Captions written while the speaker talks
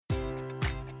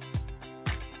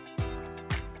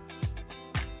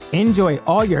Enjoy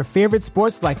all your favorite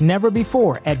sports like never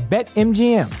before at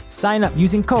BetMGM. Sign up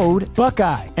using code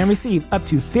Buckeye and receive up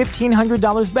to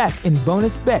 $1,500 back in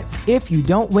bonus bets if you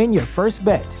don't win your first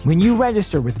bet. When you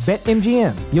register with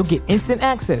BetMGM, you'll get instant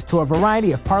access to a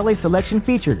variety of parlay selection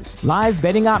features, live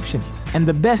betting options, and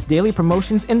the best daily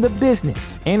promotions in the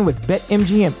business. And with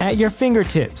BetMGM at your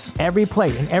fingertips, every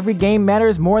play and every game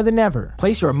matters more than ever.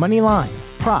 Place your money line,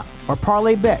 prop, or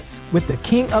parlay bets with the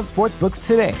king of sportsbooks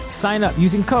today. Sign up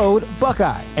using code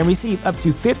Buckeye and receive up to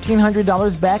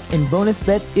 $1,500 back in bonus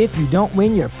bets if you don't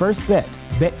win your first bet.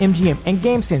 BetMGM and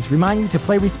GameSense remind you to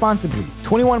play responsibly.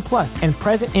 21 plus and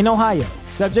present in Ohio,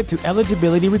 subject to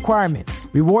eligibility requirements.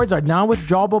 Rewards are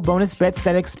non-withdrawable bonus bets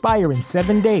that expire in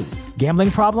 7 days. Gambling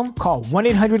problem? Call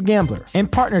 1-800-GAMBLER. In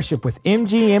partnership with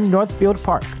MGM Northfield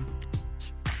Park.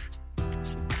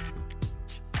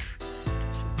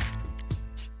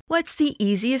 What's the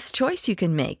easiest choice you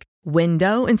can make?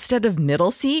 Window instead of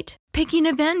middle seat? Picking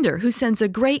a vendor who sends a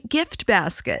great gift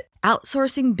basket?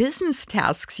 Outsourcing business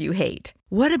tasks you hate?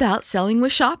 What about selling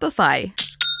with Shopify?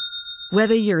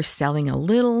 Whether you're selling a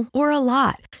little or a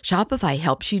lot, Shopify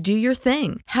helps you do your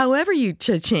thing, however you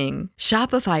cha-ching.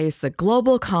 Shopify is the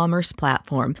global commerce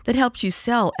platform that helps you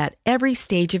sell at every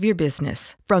stage of your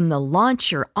business. From the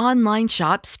launch your online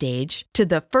shop stage to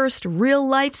the first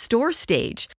real-life store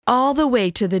stage, all the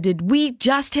way to the did we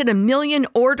just hit 1 million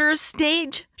orders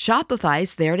stage.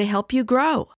 Shopify's there to help you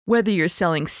grow. Whether you're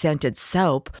selling scented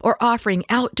soap or offering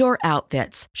outdoor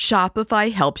outfits,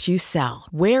 Shopify helps you sell.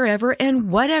 Wherever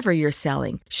and whatever you're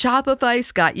selling,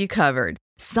 Shopify's got you covered.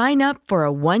 Sign up for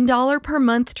a $1 per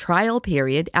month trial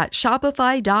period at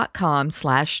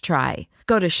shopify.com/try.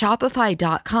 Go to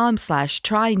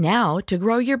shopify.com/try now to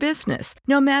grow your business,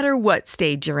 no matter what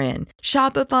stage you're in.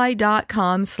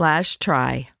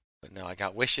 Shopify.com/try. But no, I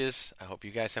got wishes. I hope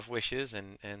you guys have wishes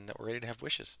and that we're ready to have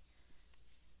wishes.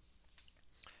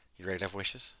 You ready to have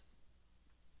wishes?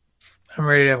 I'm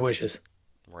ready to have wishes.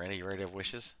 Miranda, you ready to have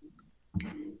wishes?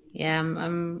 Yeah,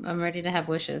 I'm ready to have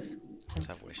wishes. Let's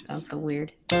have wishes. Sounds so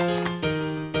weird.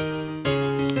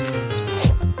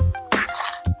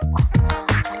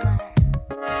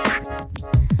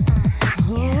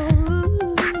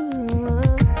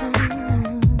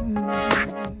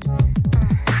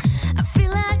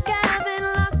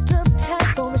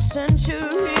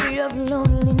 Century of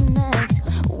lonely nights,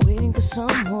 waiting for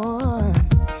someone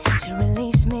to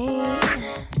release me.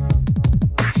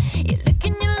 You're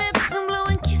licking your lips and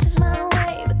blowing kisses my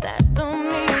way, but that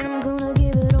don't mean I'm gonna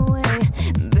give it away,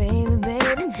 baby,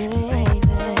 baby, baby,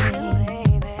 baby.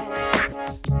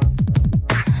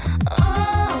 Oh,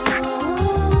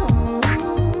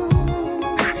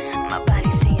 my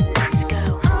body's saying let's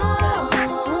go,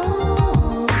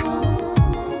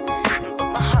 but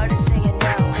my heart is saying no.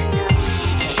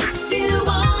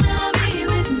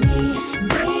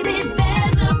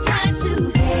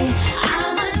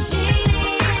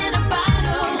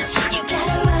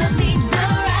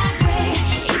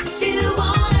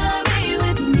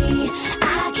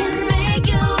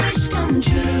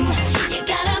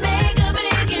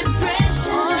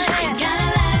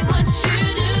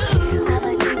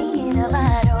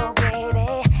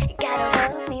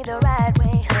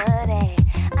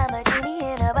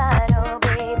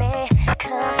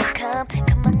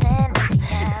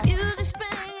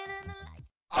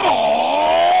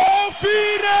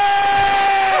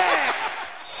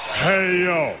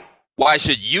 Why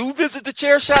should you visit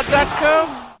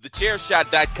thechairshot.com?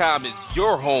 Thechairshot.com is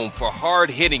your home for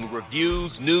hard-hitting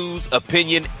reviews, news,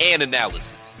 opinion, and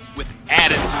analysis with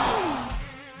attitude.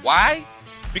 Why?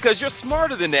 Because you're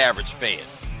smarter than the average fan.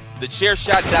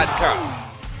 Thechairshot.com.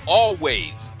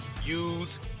 Always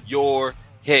use your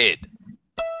head.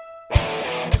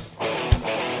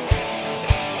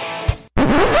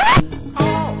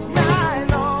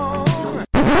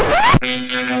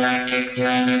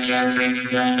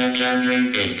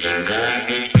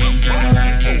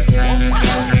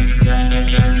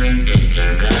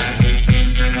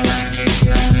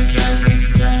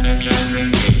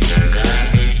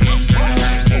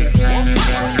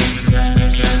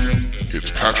 It's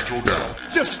Patrick O'Dowd.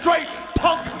 You straight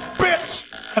punk bitch!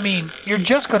 I mean, you're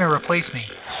just going to replace me.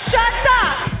 Shut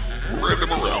up! Miranda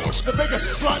Morales. The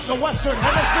biggest slut in the Western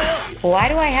Hemisphere! Why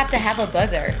do I have to have a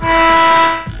buzzer?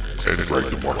 And Greg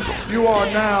DeMarco. You are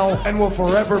now and will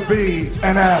forever be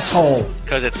an asshole.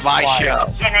 Because it's my show.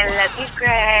 And I love you,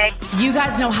 Greg. You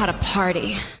guys know how to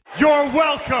party. You're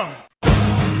welcome!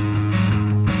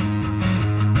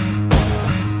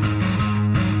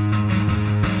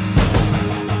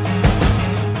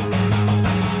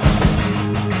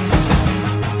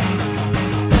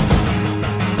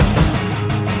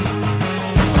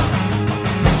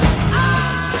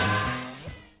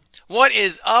 What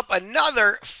is up?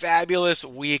 Another fabulous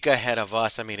week ahead of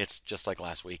us. I mean, it's just like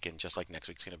last week and just like next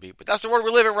week's going to be. But that's the world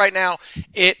we live in right now.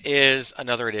 It is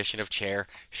another edition of Chair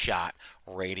Shot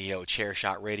Radio. Chair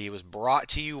Shot Radio is brought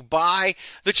to you by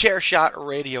the Chair Shot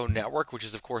Radio Network, which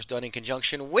is, of course, done in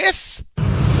conjunction with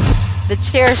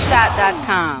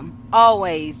TheChairShot.com.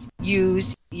 Always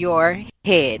use your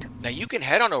head. Now, you can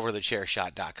head on over to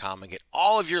TheChairShot.com and get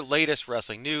all of your latest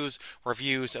wrestling news,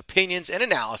 reviews, opinions, and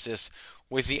analysis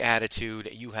with the attitude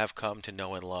you have come to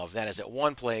know and love. That is at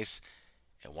one place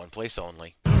and one place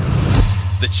only.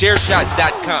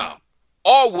 TheChairShot.com.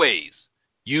 Always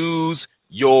use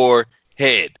your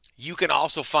head. You can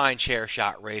also find Chair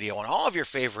Shot Radio on all of your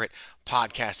favorite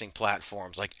podcasting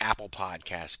platforms like Apple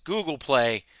Podcasts, Google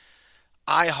Play,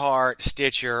 iHeart,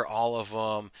 Stitcher, all of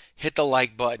them. Hit the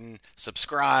like button,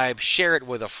 subscribe, share it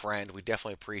with a friend. We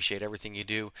definitely appreciate everything you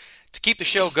do to keep the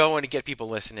show going, to get people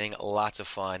listening. Lots of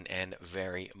fun and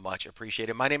very much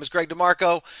appreciated. My name is Greg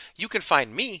DeMarco. You can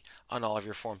find me on all of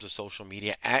your forms of social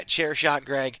media at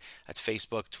ChairShotGreg. That's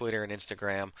Facebook, Twitter, and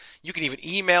Instagram. You can even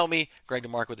email me,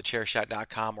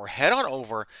 GregDeMarco@thechairshot.com, or head on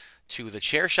over to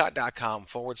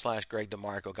thechairshot.com/Greg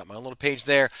DeMarco. Got my own little page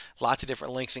there. Lots of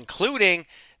different links, including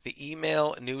the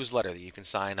email newsletter that you can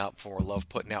sign up for. Love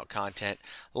putting out content.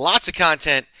 Lots of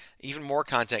content. Even more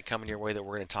content coming your way that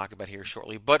we're going to talk about here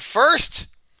shortly. But first,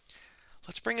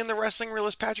 let's bring in the Wrestling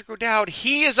Realist, Patrick O'Dowd.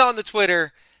 He is on the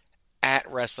Twitter at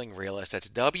Wrestling Realist. That's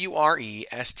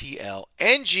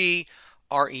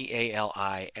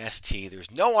WRESTLNGREALIST.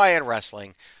 There's no I in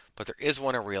wrestling, but there is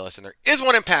one in Realist, and there is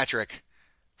one in Patrick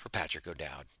for Patrick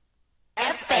O'Dowd.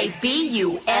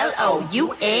 FABULOUS.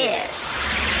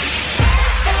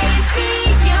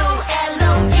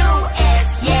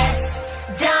 Yes.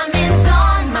 Diamonds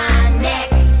on my neck.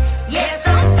 Yes,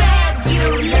 I'm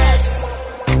fabulous.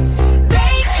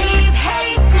 They keep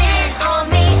hating on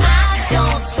me. I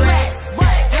don't stress.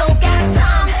 Don't got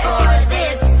time for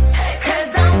this.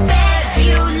 'Cause I'm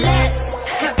fabulous.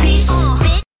 Capiche,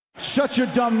 bitch? Shut your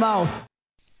dumb mouth.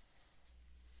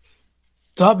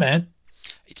 What's up, man?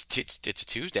 It's a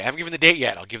Tuesday. I haven't given the date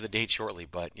yet. I'll give the date shortly.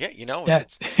 But yeah, you know, Yeah.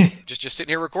 it's just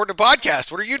sitting here recording a podcast.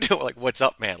 What are you doing? Like, what's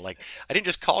up, man? Like, I didn't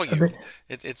just call you.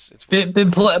 It's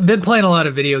Been playing a lot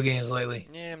of video games lately.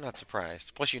 Yeah, I'm not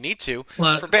surprised. Plus, you need to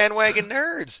Well- for Bandwagon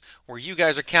Nerds, where you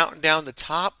guys are counting down the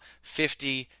top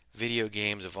 50 video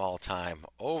games of all time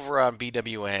over on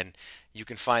BWN. You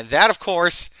can find that, of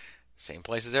course, same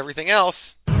place as everything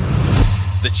else.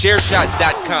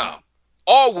 TheChairShot.com.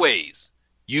 Always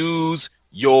use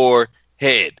your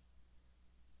head.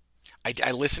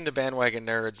 I listened to Bandwagon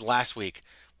Nerds last week,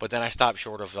 but then I stopped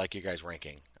short of like you guys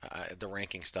ranking the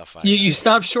ranking stuff. You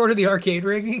stopped short of the arcade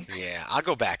ranking? Yeah, I'll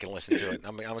go back and listen to it.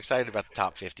 I'm excited about the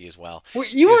top 50 as well. Well,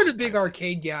 you are the big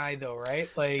arcade guy, though, right?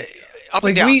 Like Up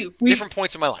like and down. we Different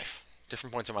points in my life.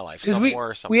 Some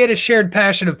more, some we had a shared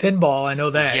passion of pinball. I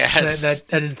know that. Yes.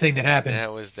 That is the thing that happened.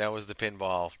 That was the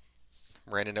pinball.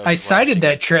 Brandon knows I what cited I'm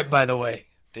that trip, by the way.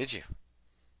 Did you?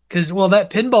 Because that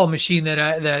pinball machine that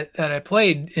I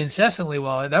played incessantly,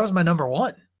 that was my number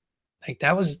one. Like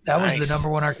that was Nice. the number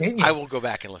one arcade game. I will go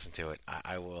back and listen to it.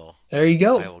 I will. There you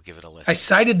go. I will give it a listen. I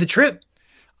cited the trip.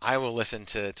 I will listen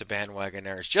to Bandwagon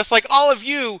Nerds, just like all of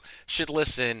you should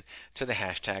listen to the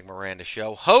Hashtag Miranda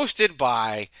Show, hosted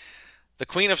by the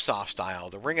Queen of Soft Style,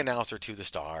 the ring announcer to the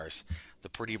stars, the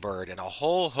Pretty Bird, and a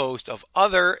whole host of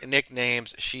other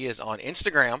nicknames. She is on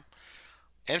Instagram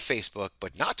and Facebook,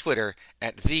 but not Twitter,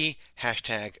 at the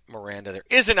Hashtag Miranda. There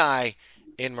is an I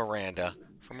in Miranda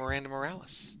for Miranda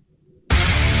Morales.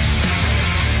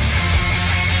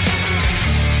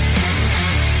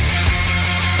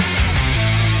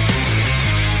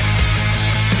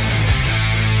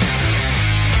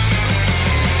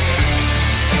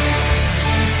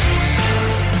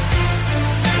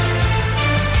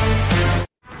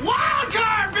 Wild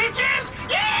card, bitches!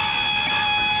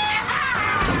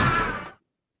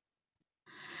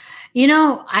 You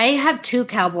know, I have two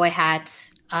cowboy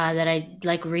hats that I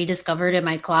like rediscovered in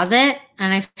my closet,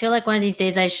 and I feel like one of these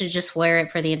days I should just wear it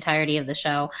for the entirety of the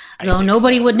show. Though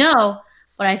nobody would know,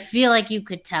 but I feel like you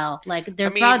could tell. Like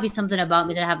there'd probably be something about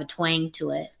me that have a twang to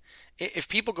it. If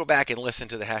people go back and listen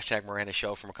to the Hashtag Miranda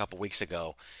Show from a couple weeks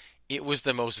ago, it was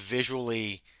the most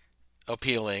visually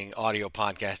appealing audio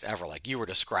podcast ever. Like you were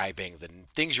describing the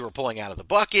things you were pulling out of the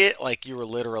bucket, like you were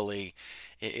literally.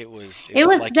 It was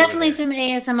like definitely some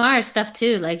ASMR stuff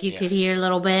too. Like you could hear a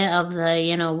little bit of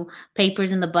the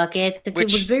papers in the buckets. It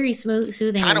was very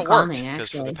soothing and calming. Because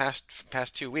for Actually, the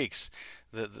past 2 weeks,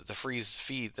 the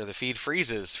feed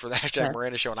freezes for the Hashtag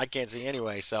Miranda Show, and I can't see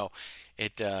anyway. So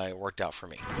it worked out for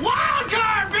me. Wild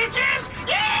card, bitches!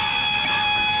 Yeah!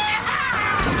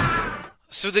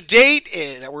 So the date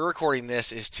that we're recording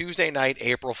this is Tuesday night,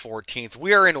 April 14th.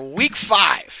 We are in week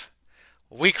 5.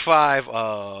 Week 5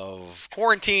 of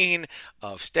quarantine,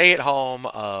 of stay at home,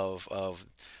 of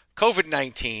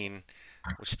COVID-19,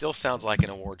 which still sounds like an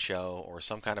award show or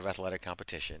some kind of athletic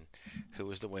competition. Who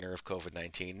is the winner of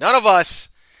COVID-19? None of us.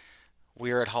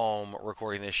 We are at home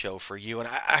recording this show for you. And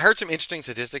I heard some interesting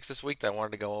statistics this week that I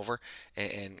wanted to go over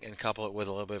and couple it with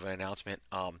a little bit of an announcement.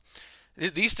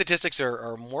 These statistics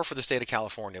are more for the state of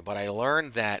California, but I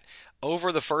learned that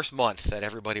over the first month that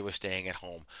everybody was staying at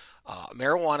home,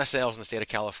 marijuana sales in the state of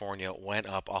California went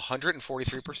up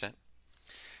 143%.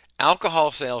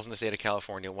 Alcohol sales in the state of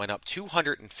California went up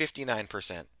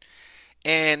 259%.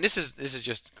 And this is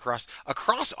just across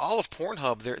all of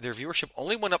Pornhub, their viewership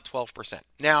only went up 12%.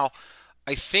 Now,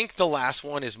 I think the last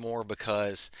one is more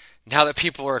because now that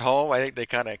people are at home, I think they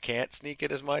kind of can't sneak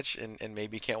it as much and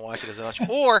maybe can't watch it as much.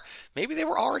 Or maybe they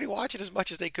were already watching as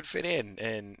much as they could fit in.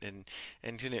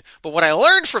 But what I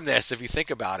learned from this, if you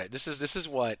think about it, this is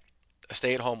what a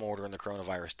stay-at-home order in the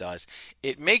coronavirus does.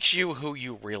 It makes you who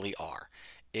you really are.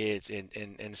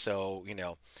 So,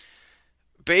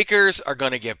 bakers are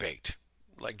going to get baked.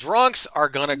 Like, drunks are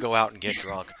going to go out and get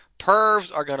drunk.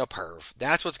 Pervs are going to perv.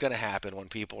 That's what's going to happen when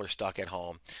people are stuck at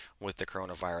home with the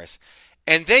coronavirus.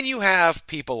 And then you have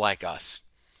people like us,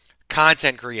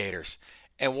 content creators.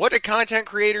 And what do content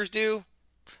creators do?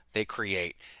 They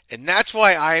create. And that's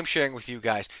why I am sharing with you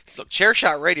guys. So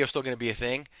Chairshot Radio is still going to be a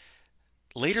thing.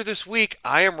 Later this week,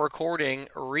 I am recording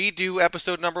redo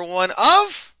episode number 1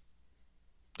 of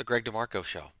The Greg DeMarco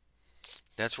Show.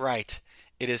 That's right.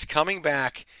 It is coming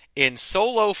back in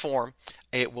solo form.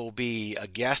 It will be a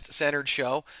guest-centered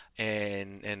show,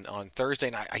 and on Thursday,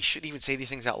 and I shouldn't even say these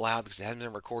things out loud because it hasn't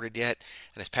been recorded yet,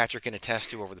 and as Patrick can attest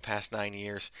to over the past 9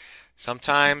 years,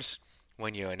 sometimes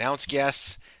when you announce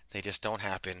guests, they just don't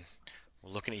happen.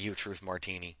 We're looking at you, Truth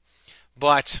Martini.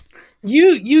 But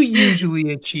you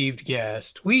usually achieved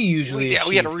guest. We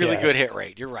had a really good hit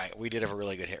rate. You're right. We did have a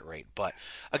really good hit rate. But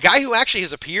a guy who actually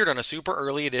has appeared on a super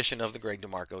early edition of the Greg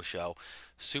DeMarco Show,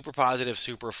 super positive,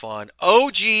 super fun,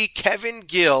 OG Kevin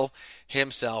Gill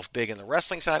himself, big in the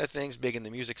wrestling side of things, big in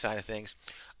the music side of things.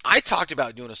 I talked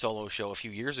about doing a solo show a few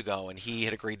years ago, and he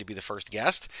had agreed to be the first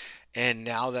guest. And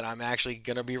now that I'm actually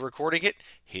going to be recording it,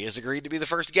 he has agreed to be the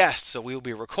first guest. So we will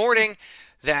be recording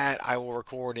that. I will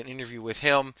record an interview with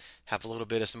him, have a little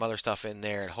bit of some other stuff in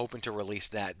there, and hoping to release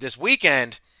that this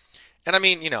weekend. And I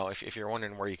mean, if you're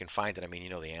wondering where you can find it, I mean,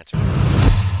 you know the answer.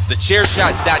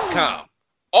 TheChairShot.com.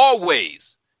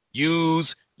 Always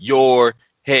use your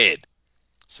head.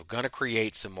 So going to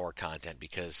create some more content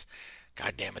because,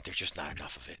 God damn it, there's just not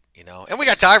enough of it, And we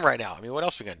got time right now. I mean, what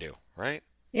else are we going to do, right?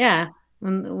 Yeah.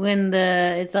 When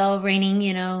it's all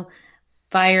raining,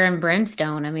 fire and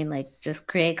brimstone. I mean, just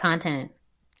create content.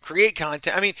 Create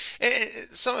content. I mean,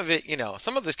 some of it,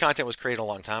 some of this content was created a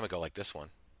long time ago, like this one.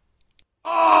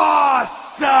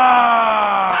 Awesome!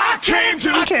 I came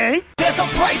to... Okay. There's a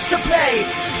price to pay.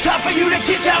 Time for you to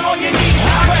get down on your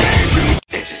knees.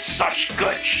 This is such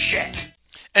good shit.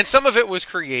 And some of it was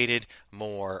created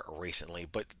more recently,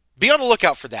 but be on the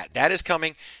lookout for that. That is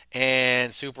coming,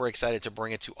 and super excited to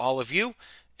bring it to all of you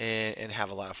and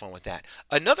have a lot of fun with that.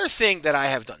 Another thing that I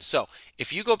have done, so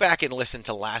if you go back and listen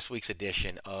to last week's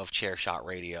edition of Chairshot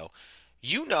Radio,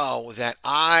 you know that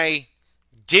I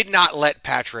did not let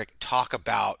Patrick talk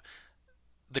about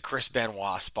the Chris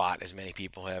Benoit spot, as many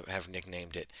people have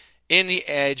nicknamed it, in the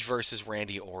Edge versus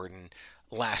Randy Orton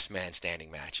last man standing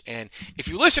match. And if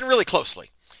you listen really closely,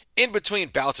 in between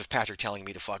bouts of Patrick telling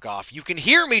me to fuck off, you can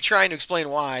hear me trying to explain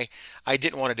why I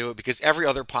didn't want to do it, because every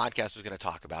other podcast was going to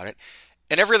talk about it.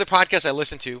 And every other podcast I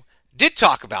listened to did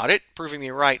talk about it, proving me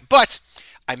right. But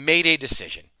I made a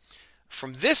decision.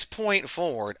 From this point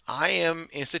forward, I am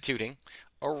instituting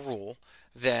a rule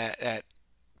that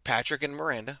Patrick and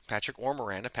Miranda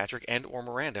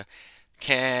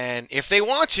can, if they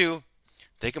want to,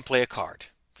 they can play a card.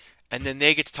 And then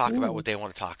they get to talk about what they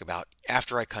want to talk about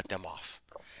after I cut them off.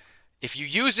 If you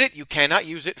use it, you cannot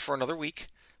use it for another week.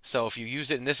 So if you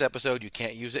use it in this episode, you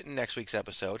can't use it in next week's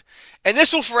episode. And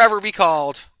this will forever be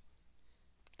called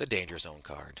the Danger Zone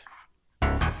card.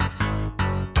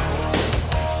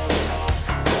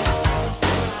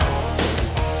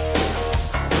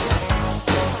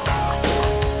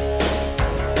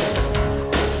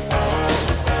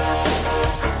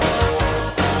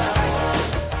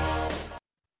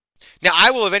 Now,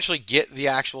 I will eventually get the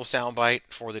actual soundbite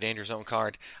for the Danger Zone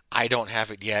card. I don't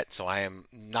have it yet, so I am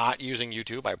not using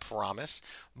YouTube, I promise.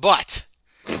 But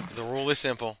the rule is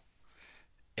simple.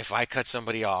 If I cut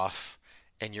somebody off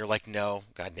and you're like, no,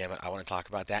 God damn it, I want to talk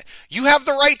about that, you have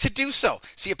the right to do so.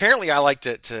 See, apparently I like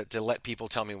to let people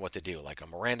tell me what to do. Like a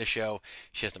Miranda show,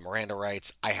 she has the Miranda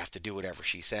rights. I have to do whatever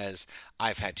she says.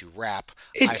 I've had to rap.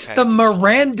 It's the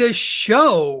Miranda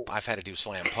show. I've had to do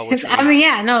slam poetry. I mean,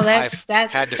 yeah, no, I've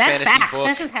that's fantasy facts. book.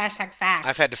 That's just hashtag facts.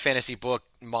 I've had to fantasy book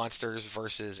Monsters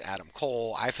versus Adam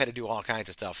Cole. I've had to do all kinds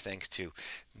of stuff thanks to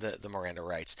the Miranda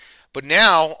rights. But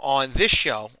now on this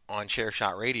show, on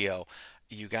Chairshot Radio,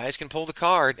 you guys can pull the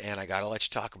card, and I gotta let you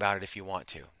talk about it if you want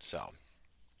to. So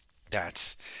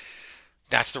that's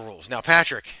the rules. Now,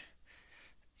 Patrick,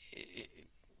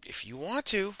 if you want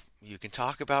to, you can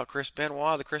talk about Chris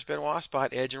Benoit, the Chris Benoit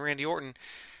spot, Edge and Randy Orton.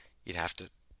 You'd have to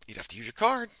use your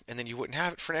card, and then you wouldn't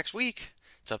have it for next week.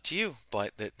 It's up to you,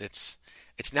 but it's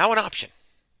now an option.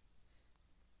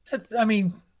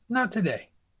 Not today.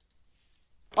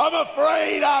 I'm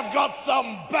afraid I've got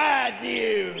some bad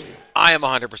news. I am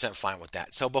 100% fine with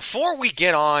that. So before we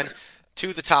get on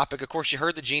to the topic, of course, you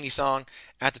heard the Genie song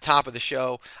at the top of the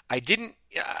show. I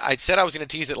said I was going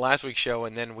to tease it last week's show,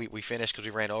 and then we finished because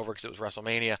we ran over because it was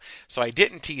WrestleMania. So I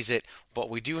didn't tease it, but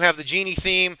we do have the Genie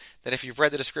theme that if you've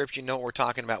read the description, you know what we're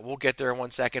talking about. We'll get there in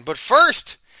 1 second. But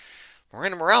first,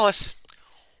 Miranda Morales,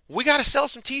 we got to sell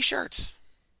some T-shirts.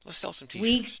 Let's sell some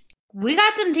T-shirts. We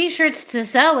got some T-shirts to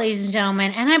sell, ladies and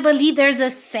gentlemen, and I believe there's a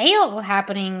sale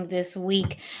happening this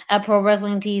week at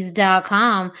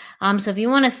ProWrestlingTees.com. So if you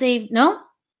want to save, no?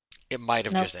 It might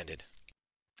have just ended.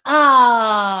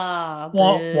 Ah,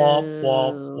 wah.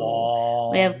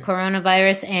 We have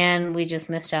coronavirus, and we just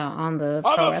missed out on the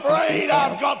Pro I'm Wrestling afraid Tees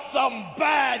I've sales. got some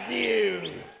bad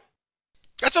news.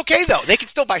 That's okay, though. They can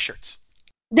still buy shirts.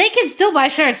 They can still buy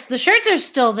shirts. The shirts are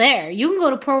still there. You can go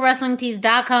to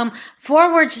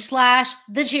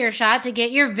ProWrestlingTees.com/TheChairShot to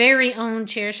get your very own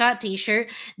Chairshot t-shirt.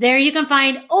 There you can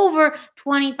find over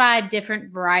 25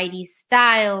 different variety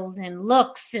styles and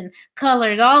looks and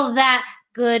colors. All of that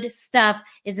good stuff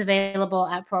is available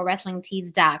at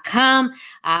ProWrestlingTees.com.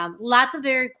 Lots of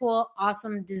very cool,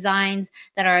 awesome designs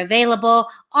that are available.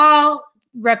 All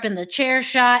repping the chair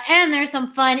shot, and there's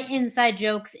some fun inside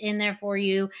jokes in there for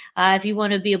you if you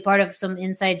want to be a part of some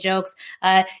inside jokes.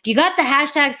 You got the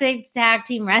hashtag Save Tag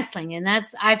Team Wrestling, and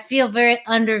that's, I feel, very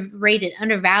underrated,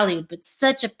 undervalued, but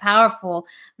such a powerful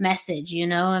message. You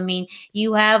know, I mean,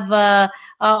 you have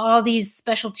all these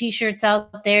special t-shirts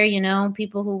out there, you know,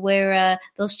 people who wear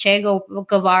those Che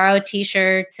Guevara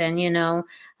t-shirts, and, you know,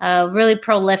 really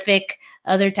prolific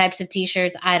other types of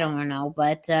t-shirts. I don't know,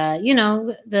 but you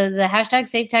know, the hashtag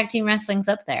Save Tag Team Wrestling's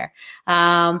up there.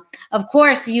 Of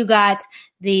course, you got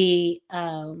the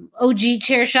OG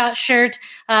Chairshot shirt,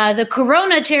 the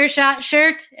Corona Chairshot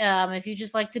shirt, if you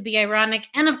just like to be ironic,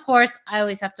 and of course, I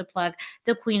always have to plug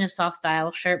the Queen of Soft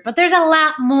Style shirt. But there's a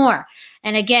lot more,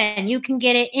 and again, you can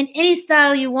get it in any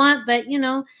style you want, but you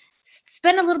know,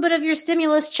 spend a little bit of your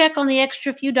stimulus check on the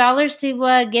extra few dollars to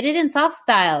get it in soft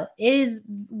style. It is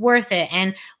worth it.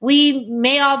 And we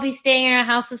may all be staying in our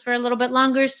houses for a little bit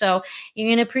longer, so you're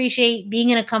going to appreciate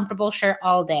being in a comfortable shirt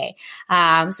all day.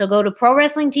 So go to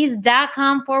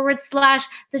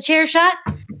ProWrestlingTees.com/TheChairShot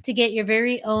to get your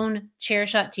very own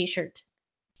Chairshot t-shirt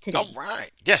today. All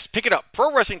right. Yes, pick it up.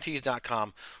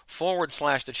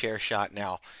 ProWrestlingTees.com/TheChairShot.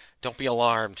 Now, don't be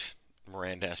alarmed,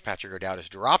 Miranda, as Patrick O'Dowd has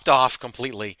dropped off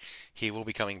completely. He will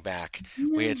be coming back.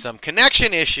 We had some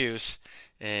connection issues,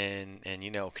 and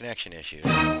you know, connection issues,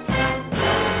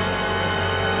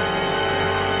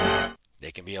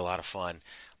 they can be a lot of fun.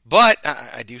 But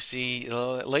I do see,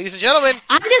 ladies and gentlemen,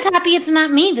 I'm just happy it's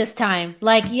not me this time.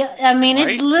 Like, yeah, I mean,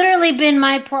 right? It's literally been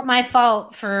my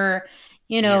fault for,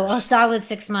 you know, a solid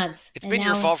 6 months. It's been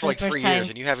your fault for like 3 years,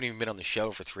 and you haven't even been on the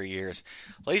show for 3 years.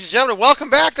 Ladies and gentlemen, welcome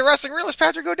back, the Wrestling Realist,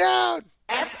 Patrick O'Dowd.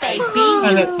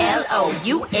 FABULOUS.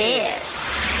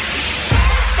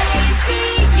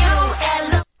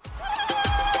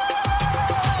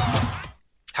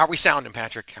 How are we sounding,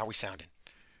 Patrick? How are we sounding?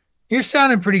 You're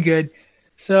sounding pretty good.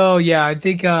 So yeah, I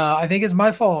think it's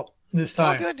my fault this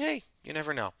time. Oh, good. Hey, you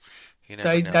never know. You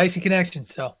never know. Dicey connection.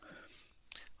 So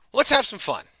let's have some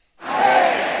fun. 8, 7,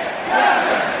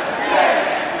 6,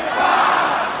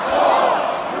 5,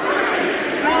 4,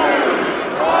 3,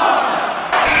 2, 1.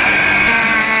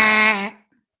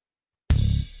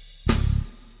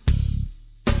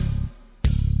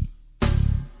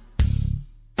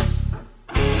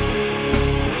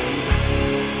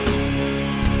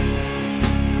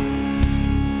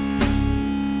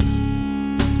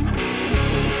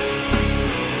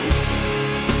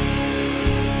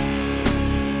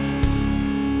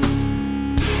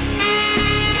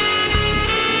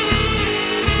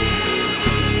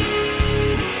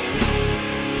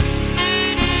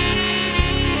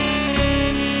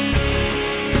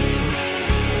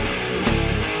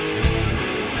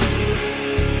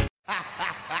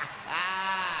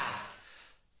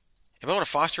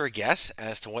 foster a guess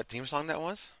as to what theme song that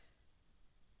was?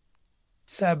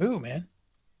 Sabu, man.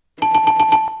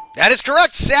 That is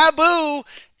correct. Sabu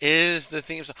is the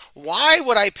theme song. Why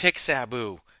would I pick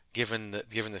Sabu given the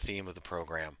theme of the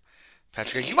program?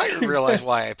 Patrick, you might realize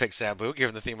why I picked Sabu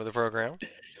given the theme of the program.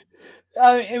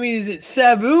 I mean, is it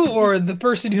Sabu or the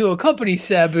person who accompanies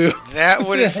Sabu? That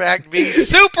would, in fact, be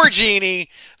Super Genie,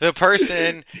 the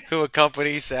person who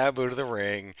accompanies Sabu to the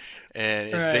ring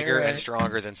and is bigger and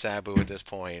stronger than Sabu at this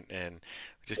point, and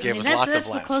just gave us lots of laughs.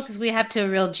 That's the closest we have to a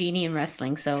real genie in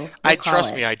wrestling, so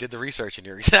trust me, I did the research, and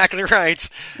you're exactly right.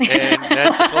 And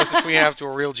that's the closest we have to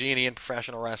a real genie in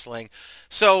professional wrestling.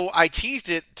 So I teased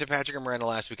it to Patrick and Miranda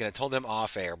last week, and I told them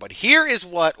off air, but here is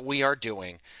what we are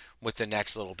doing with the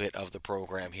next little bit of the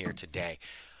program here today.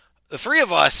 The three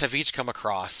of us have each come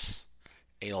across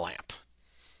a lamp.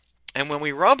 And when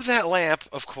we rub that lamp,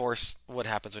 of course, what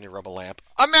happens when you rub a lamp?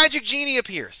 A magic genie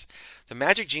appears. The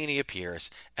magic genie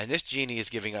appears, and this genie is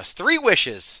giving us 3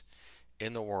 wishes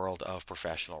in the world of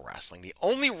professional wrestling. The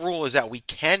only rule is that we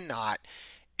cannot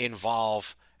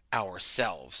involve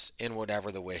ourselves in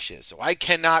whatever the wish is. So I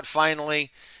cannot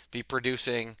finally be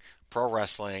producing pro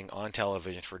wrestling on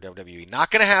television for WWE.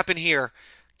 Not going to happen here.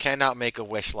 Cannot make a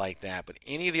wish like that. But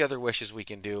any of the other wishes we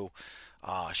can do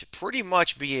should pretty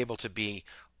much be able to be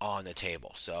on the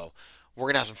table. So we're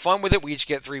going to have some fun with it. We each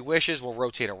get 3 wishes. We'll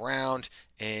rotate around.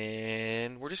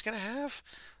 And we're just going to have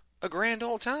a grand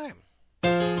old time.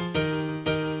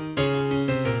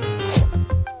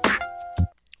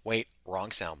 Wait, wrong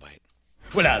soundbite.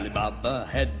 Well, Alibaba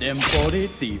had them 40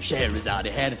 thieves. Scheherazade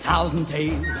had 1,000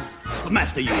 tales. But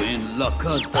master, you in luck,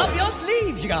 'cause up your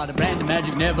sleeves you got a brand of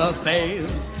magic never fails.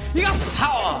 You got some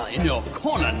power in your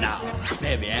corner now. Some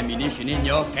heavy ammunition in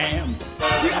your camp.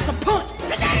 You got some punch,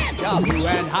 Jabu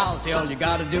and house. All you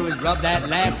gotta do is rub that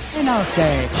lamp, and I'll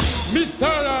say, Mr.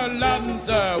 Aladdin,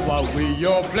 sir, what will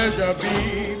your pleasure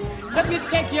be? Let me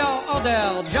take your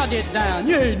order, jot it down.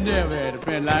 You ain't never had a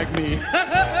friend like me.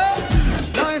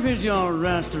 Life is your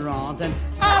restaurant, and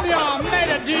I'm your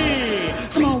melody.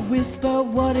 Come on, whisper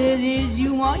what it is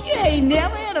you want. You ain't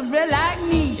never had a friend like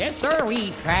me. Yes, sir,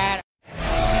 we tried.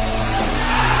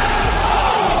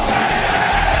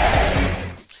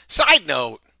 Side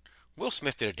note, Will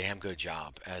Smith did a damn good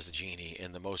job as the genie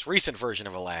in the most recent version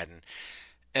of Aladdin,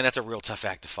 and that's a real tough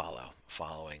act to follow,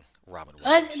 following Robin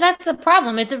Williams. That's the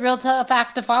problem. It's a real tough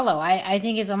act to follow. I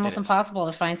think it's almost impossible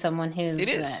to find someone who's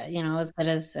as good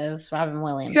as Robin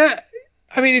Williams. Yeah,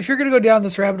 I mean, if you're going to go down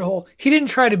this rabbit hole, he didn't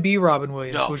try to be Robin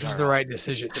Williams, which was the right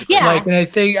decision. Yeah, and I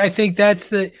think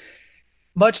that's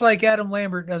much like Adam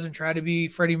Lambert doesn't try to be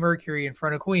Freddie Mercury in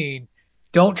front of Queen.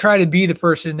 Don't try to be the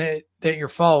person that you're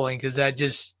following, because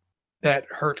that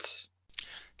hurts.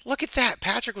 Look at that.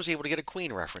 Patrick was able to get a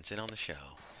Queen reference in on the show.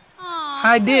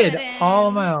 I did, all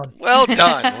on my own. Well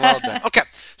done. Well done. Okay,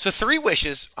 so 3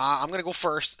 wishes. I'm going to go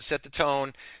first, set the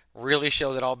tone, really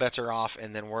show that all bets are off,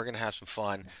 and then we're going to have some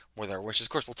fun with our wishes. Of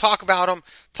course, we'll talk about them,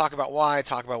 talk about why,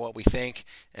 talk about what we think,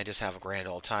 and just have a grand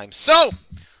old time. So,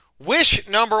 wish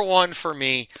number 1 for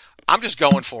me. I'm just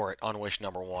going for it on wish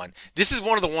number 1. This is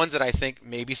one of the ones that I think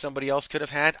maybe somebody else could have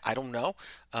had. I don't know.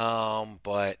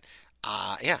 But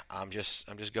I'm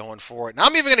just going for it. And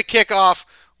I'm even going to kick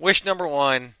off wish number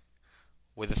 1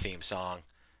 with a theme song,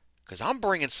 because I'm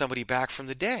bringing somebody back from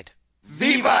the dead.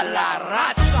 Viva la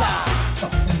raza!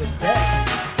 From the dead.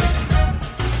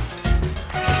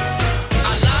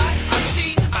 I lie, I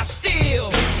cheat, I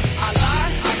steal. I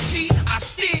lie, I cheat, I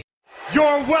steal.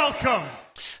 You're welcome.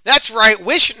 That's right.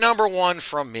 Wish number 1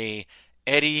 from me,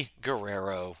 Eddie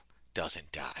Guerrero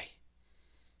doesn't die.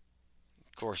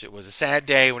 Of course, it was a sad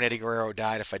day when Eddie Guerrero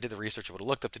died. If I did the research, I would have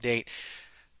looked up to date.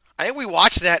 I think we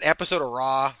watched that episode of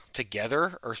Raw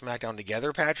together, or SmackDown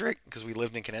together, Patrick, because we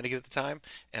lived in Connecticut at the time,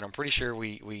 and I'm pretty sure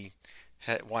we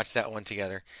had watched that one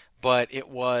together. But it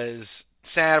was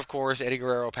sad, of course, Eddie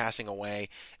Guerrero passing away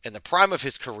in the prime of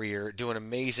his career, doing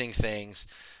amazing things.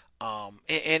 And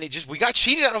we got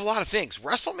cheated out of a lot of things.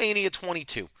 WrestleMania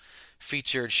 22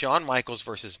 featured Shawn Michaels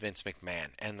versus Vince McMahon.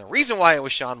 And the reason why it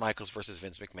was Shawn Michaels versus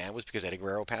Vince McMahon was because Eddie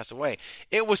Guerrero passed away.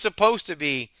 It was supposed to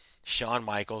be Shawn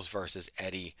Michaels versus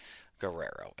Eddie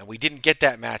Guerrero. And we didn't get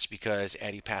that match because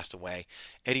Eddie passed away.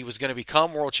 Eddie was going to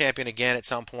become world champion again at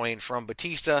some point from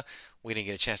Batista. We didn't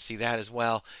get a chance to see that as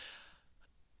well.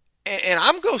 And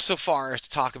I'm going so far as to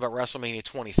talk about WrestleMania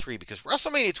 23, because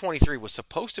WrestleMania 23 was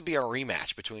supposed to be a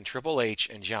rematch between Triple H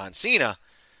and John Cena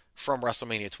from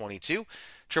WrestleMania 22.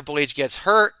 Triple H gets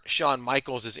hurt. Shawn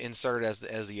Michaels is inserted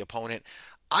as the opponent.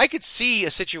 I could see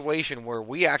a situation where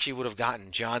we actually would have gotten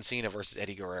John Cena versus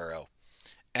Eddie Guerrero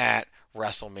at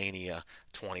WrestleMania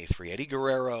 23. Eddie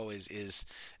Guerrero is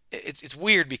it's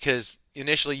weird because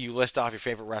initially you list off your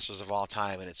favorite wrestlers of all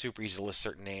time, and it's super easy to list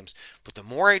certain names. But the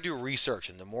more I do research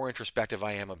and the more introspective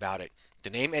I am about it, the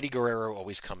name Eddie Guerrero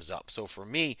always comes up. So for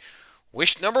me,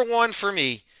 wish number one for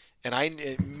me, and I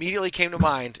immediately came to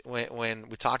mind when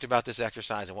we talked about this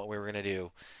exercise and what we were going to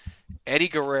do, Eddie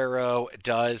Guerrero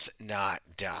does not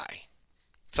die.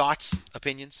 Thoughts,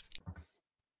 opinions?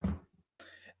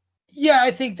 Yeah,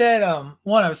 I think that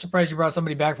one, I was surprised you brought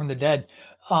somebody back from the dead.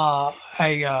 I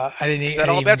didn't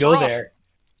even go there.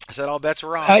 I said all bets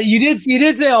were off. You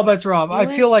did say all bets were off. I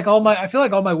feel like all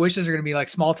my wishes are going to be like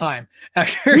small time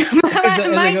after.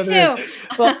 Mine too.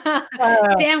 Well,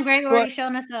 damn, Greg already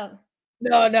showing us up.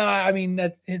 No. I mean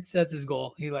that's his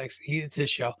goal. It's his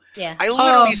show. Yeah. I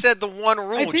literally said the one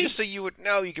rule just so you would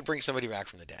know you could bring somebody back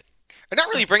from the dead. Or not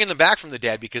really bringing them back from the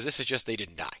dead because this is just they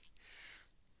didn't die.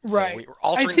 So right. we're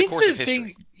altering the course of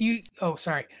history.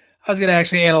 Sorry. I was going to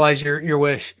actually analyze your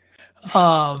wish.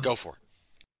 Go for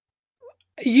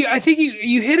it. I think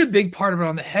you hit a big part of it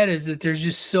on the head, is that there's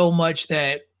just so much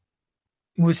that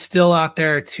was still out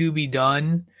there to be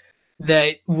done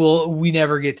that we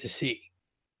never get to see.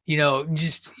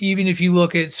 Just even if you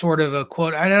look at sort of a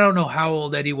quote, I don't know how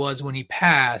old Eddie was when he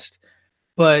passed,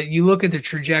 but you look at the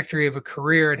trajectory of a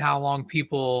career and how long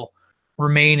people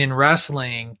remain in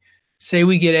wrestling. Say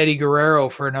we get Eddie Guerrero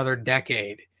for another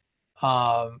decade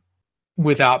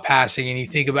without passing, and you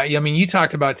think about, you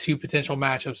talked about two potential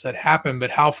matchups that happen, but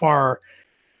how far,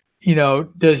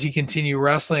 does he continue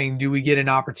wrestling? Do we get an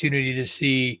opportunity to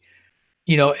see,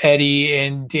 Eddie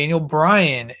and Daniel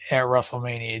Bryan at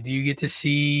WrestleMania? Do you get to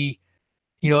see,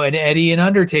 an Eddie and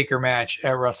Undertaker match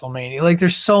at WrestleMania? Like,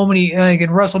 there's so many, and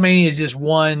WrestleMania is just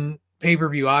one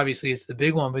pay-per-view. Obviously, it's the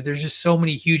big one, but there's just so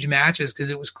many huge matches because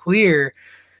it was clear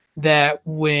that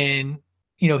when,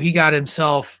 he got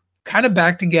himself kind of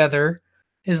back together,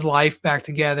 his life back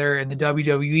together, and the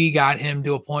WWE got him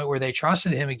to a point where they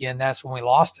trusted him again, that's when we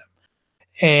lost him.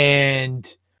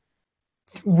 And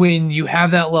when you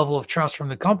have that level of trust from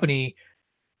the company,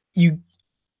 you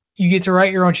get to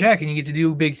write your own check and you get to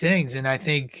do big things. And I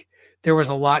think there was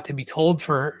a lot to be told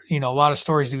a lot of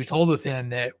stories to be told with him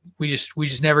that we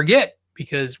just never get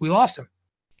because we lost him.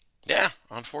 Yeah,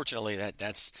 unfortunately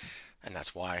that's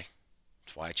why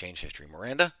I changed history.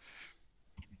 Miranda?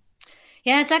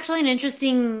 Yeah, it's actually an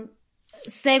interesting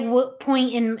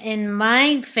point in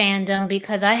my fandom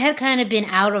because I had kind of been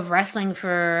out of wrestling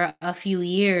for a few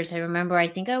years. I remember, I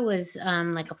think I was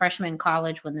like a freshman in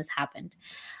college when this happened.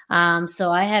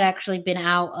 So I had actually been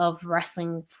out of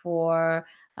wrestling for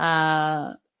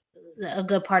a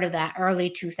good part of that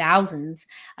early 2000s.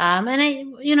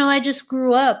 And I just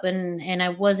grew up and I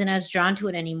wasn't as drawn to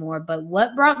it anymore. But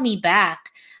what brought me back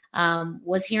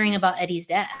was hearing about Eddie's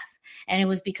death. And it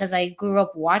was because I grew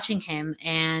up watching him,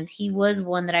 and he was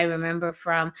one that I remember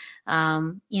from,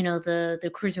 the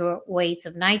cruiserweights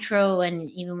of Nitro, and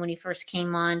even when he first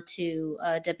came on to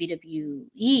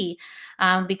WWE,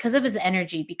 because of his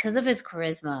energy, because of his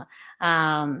charisma,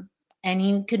 and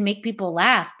he could make people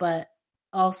laugh, but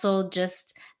also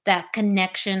just that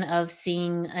connection of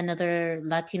seeing another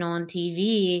Latino on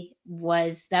TV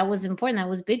was important. That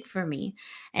was big for me.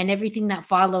 And everything that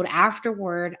followed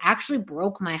afterward actually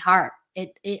broke my heart.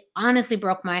 It honestly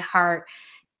broke my heart,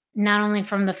 not only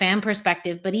from the fan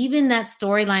perspective, but even that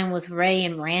storyline with Ray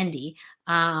and Randy.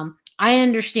 I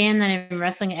understand that in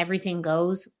wrestling, everything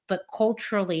goes, but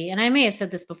culturally, and I may have said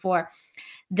this before,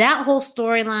 that whole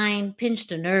storyline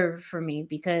pinched a nerve for me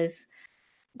because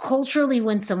culturally,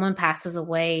 when someone passes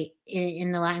away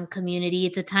in the Latin community,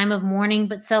 it's a time of mourning,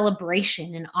 but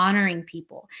celebration and honoring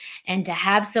people. And to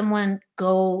have someone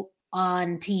go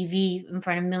on TV in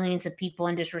front of millions of people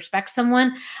and disrespect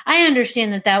someone, I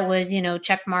understand that was,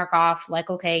 check mark off, like,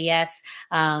 okay, yes,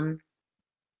 that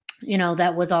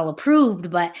was all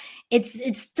approved, but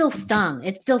it's still stung.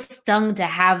 It's still stung to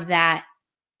have that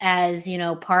as,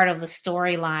 part of a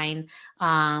storyline.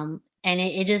 And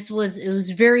it was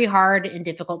very hard and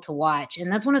difficult to watch. And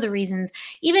that's one of the reasons,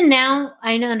 even now,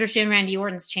 I understand Randy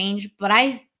Orton's change, but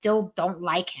I still don't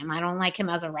like him. I don't like him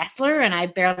as a wrestler, and I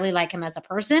barely like him as a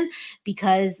person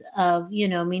because of,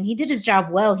 he did his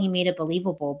job well. He made it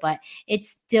believable, but it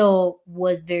still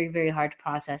was very, very hard to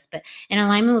process. But in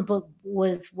alignment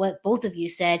with what both of you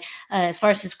said, as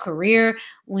far as his career,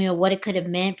 what it could have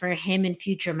meant for him in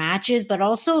future matches, but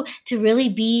also to really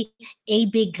be a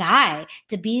big guy,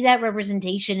 to be that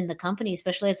representation in the company,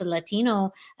 especially as a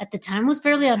Latino at the time, was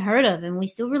fairly unheard of. And we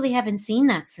still really haven't seen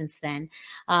that since then.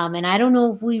 And I don't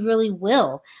know if we really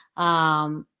will.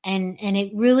 And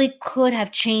it really could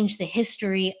have changed the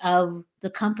history of the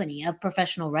company, of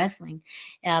professional wrestling,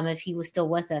 if he was still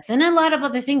with us. And a lot of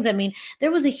other things. I mean,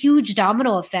 there was a huge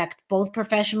domino effect, both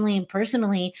professionally and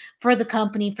personally, for the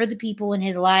company, for the people in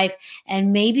his life.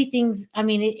 And maybe things, I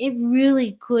mean, it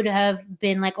really could have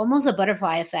been like almost a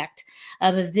butterfly effect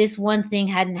of if this one thing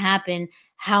hadn't happened,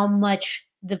 how much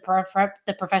the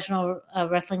professional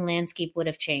wrestling landscape would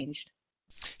have changed.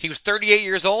 He was 38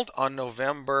 years old on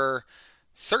November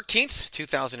 13th,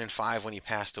 2005, when he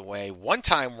passed away.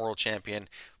 One-time world champion,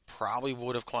 probably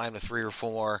would have climbed to 3 or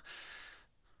 4.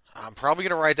 I'm probably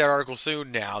going to write that article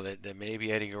soon now that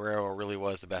maybe Eddie Guerrero really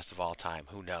was the best of all time.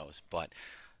 Who knows? But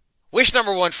wish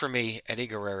number 1 for me, Eddie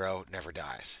Guerrero never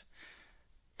dies.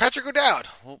 Patrick O'Dowd,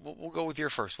 we'll go with your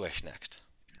first wish next.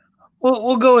 Well,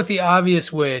 we'll go with the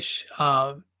obvious wish.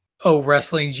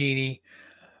 Wrestling Genie.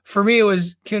 For me, it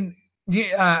was,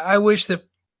 I wish that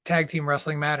tag team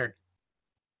wrestling mattered.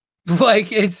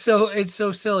 Like it's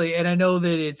so silly, and I know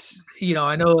that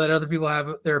I know that other people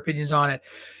have their opinions on it.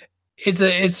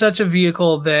 It's such a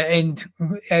vehicle that, and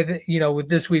with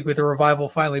this week with the Revival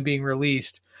finally being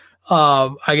released,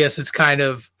 I guess it's kind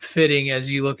of fitting as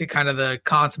you look at kind of the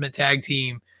consummate tag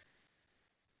team.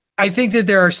 I think that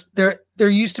there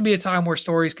used to be a time where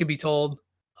stories could be told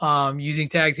using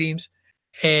tag teams,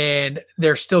 and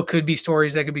there still could be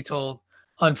stories that could be told.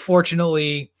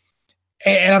 Unfortunately.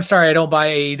 And I'm sorry, I don't buy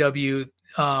AEW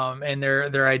and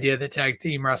their idea that tag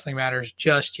team wrestling matters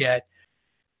just yet.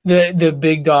 The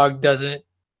big dog doesn't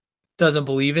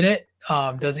believe in it,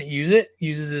 doesn't use it,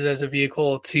 uses it as a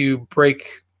vehicle to break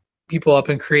people up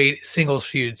and create singles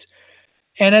feuds.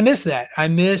 And I miss that. I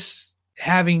miss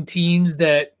having teams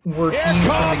that were teams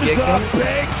from the get-go.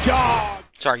 Big dog.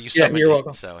 Sorry, you summoned you're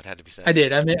welcome. So it had to be said. I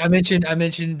did. I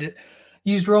mentioned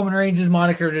used Roman Reigns'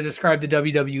 moniker to describe the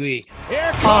WWE.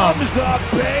 Here comes the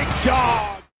big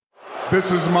dog.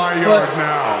 This is my yard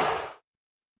now.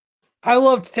 I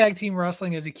loved tag team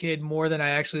wrestling as a kid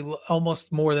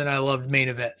almost more than I loved main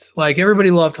events. Like everybody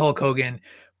loved Hulk Hogan,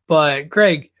 but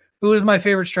Greg, who was my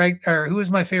favorite who was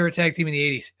my favorite tag team in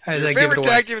the 80s? Your favorite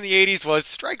tag team in the 80s was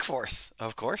Strike Force,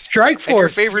 of course. Strike Force. And your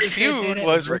favorite feud Santana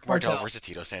was Rick Martel versus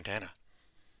Tito Santana.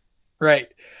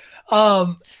 Right.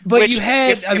 But which, you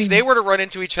had, if they were to run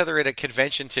into each other at a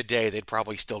convention today, they'd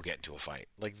probably still get into a fight.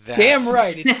 Like that. Damn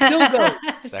right. It's still going.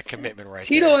 It's that commitment right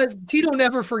there. Tito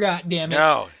never forgot, damn it.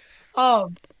 No.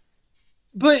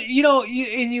 But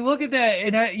you look at that,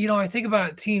 and I think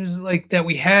about teams like that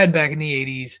we had back in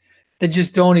the 80s that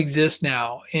just don't exist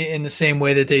now in the same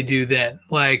way that they do then.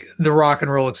 Like the Rock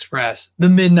and Roll Express, the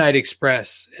Midnight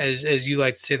Express, as you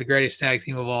like to say, the greatest tag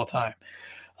team of all time.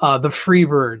 The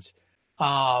Freebirds.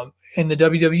 In the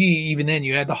WWE, even then,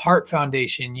 you had the Hart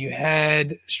Foundation, you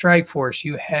had Strike Force,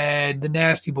 you had the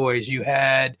Nasty Boys, you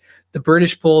had the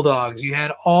British Bulldogs, you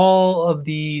had all of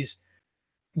these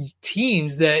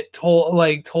teams that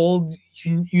told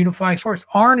unifying stories.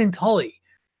 Arn and Tully,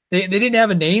 they didn't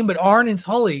have a name, but Arn and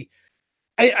Tully.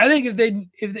 I think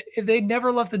if they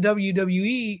never left the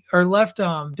WWE or left the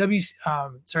NWA,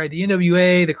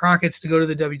 the Crockett's to go to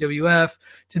the WWF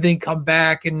to then come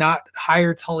back and not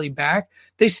hire Tully back,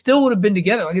 they still would have been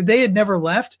together. Like if they had never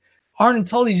left, Arn and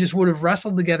Tully just would have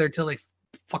wrestled together till they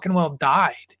fucking well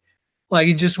died. Like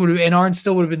it just would have, and Arn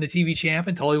still would have been the TV champ,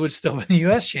 and Tully would still been the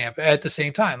US champ at the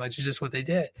same time. Like it's just what they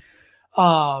did.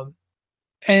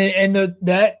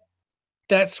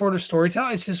 That sort of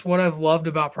storytelling, it's just what I've loved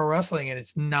about pro wrestling, and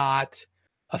it's not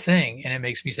a thing, and it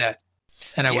makes me sad.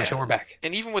 And I wish it were back.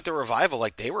 And even with the Revival,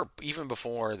 like they were, even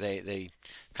before they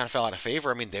kind of fell out of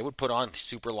favor, I mean, they would put on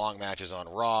super long matches on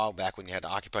Raw back when you had to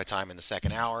occupy time in the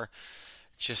second hour.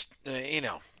 Just,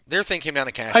 their thing came down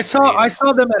to cash. I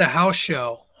saw them at a house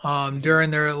show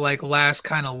during their last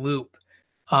kind of loop.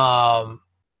 And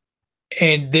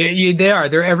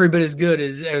they're every bit as good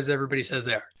as everybody says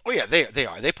they are. Oh yeah, they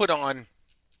are. They put on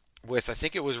with, I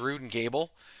think it was Rude and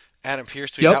Gable, Adam Pearce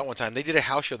tweeted out one time. They did a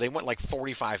house show. They went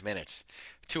 45 minutes,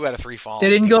 2 out of 3 falls. They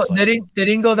didn't go. They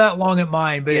didn't go that long at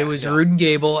mine, but it was Rude and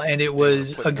Gable, and it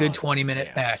was a good 20-minute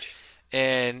match.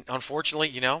 And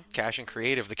unfortunately, cash and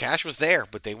creative. The cash was there,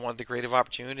 but they wanted the creative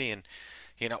opportunity, and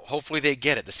hopefully they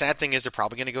get it. The sad thing is they're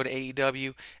probably going to go to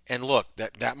AEW. And look,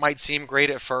 that might seem great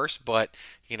at first, but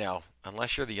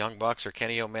unless you're the Young Bucks or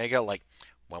Kenny Omega,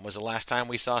 when was the last time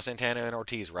we saw Santana and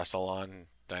Ortiz wrestle on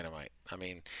Dynamite? I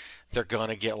mean, they're going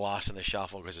to get lost in the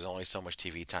shuffle because there's only so much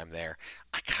TV time there.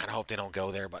 I kind of hope they don't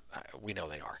go there, but we know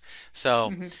they are.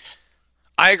 So,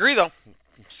 I agree, though.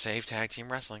 Save tag team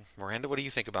wrestling. Miranda, what do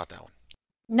you think about that one?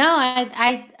 No,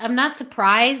 I'm not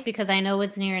surprised because I know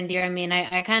it's near and dear. I mean,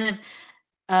 I kind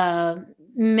of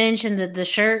mentioned the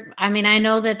shirt. I mean, I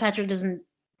know that Patrick doesn't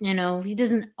he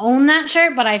doesn't own that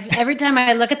shirt, but every time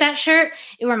I look at that shirt,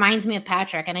 it reminds me of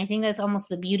Patrick. And I think that's almost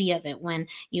the beauty of it. When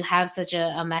you have such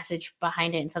a message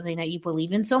behind it and something that you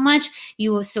believe in so much,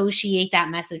 you associate that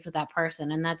message with that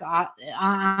person. And that's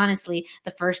honestly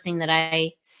the first thing that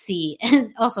I see.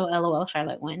 And also, LOL,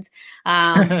 Charlotte wins.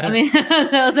 I mean,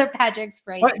 those are Patrick's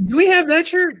phrases. What? Do we have that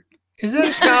shirt? Is that?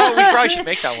 No, we probably should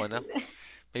make that one though.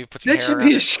 Maybe put some That hair should around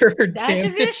be a it. shirt. That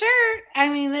should be a shirt. I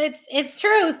mean, it's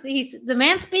truth. The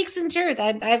man speaks in truth.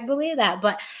 I believe that.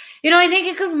 But I think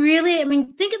it could really. I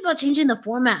mean, think about changing the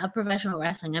format of professional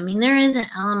wrestling. I mean, there is an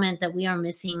element that we are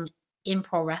missing in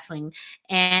pro wrestling,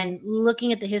 and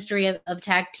looking at the history of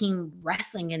tag team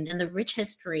wrestling and the rich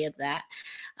history of that.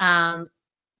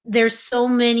 There's so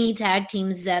many tag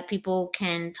teams that people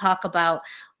can talk about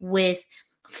with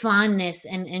fondness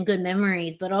and good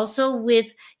memories, but also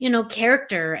with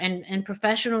character and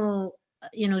professional,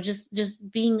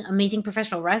 just being amazing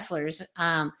professional wrestlers.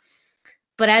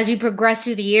 But as you progress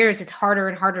through the years, it's harder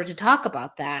and harder to talk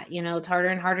about that. It's harder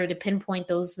and harder to pinpoint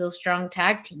those strong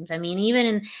tag teams. I mean,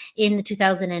 even in the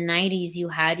 2090s, you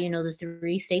had the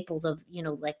three staples of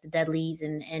like the Dudleys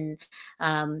and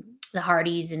the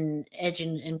Hardys and Edge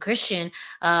and Christian.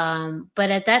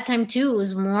 But at that time too, it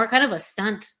was more kind of a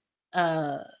stunt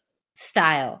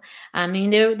style. I mean,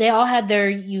 they all had their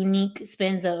unique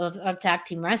spins of tag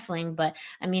team wrestling, but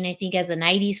I mean, I think as a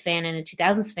 90s fan and a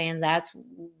 2000s fan, that's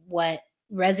what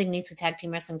resonates with tag team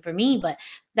wrestling for me. But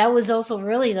that was also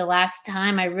really the last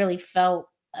time I really felt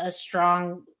a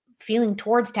strong feeling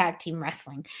towards tag team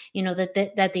wrestling,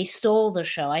 that they stole the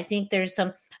show. I think there's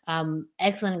some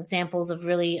excellent examples of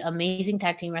really amazing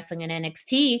tag team wrestling in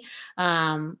NXT,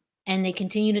 and they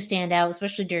continue to stand out,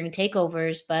 especially during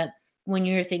takeovers. But when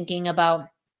you're thinking about,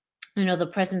 the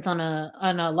presence on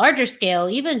a larger scale,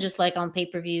 even just like on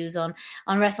pay-per-views, on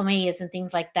WrestleManias and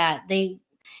things like that,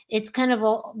 it's kind of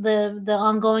the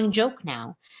ongoing joke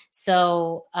now.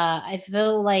 So I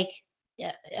feel like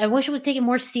I wish it was taken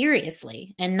more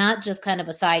seriously and not just kind of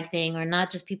a side thing, or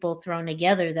not just people thrown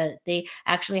together, that they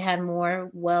actually had more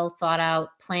well thought out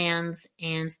plans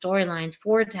and storylines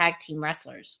for tag team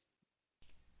wrestlers.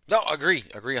 No, agree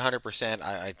 100%.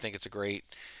 I think it's a great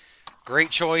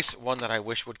choice, one that I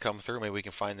wish would come through. Maybe we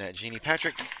can find that genie.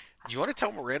 Patrick, do you want to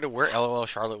tell Miranda where LOL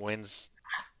Charlotte Wins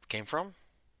came from?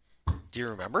 Do you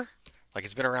remember? Like,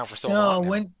 it's been around for so long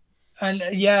now.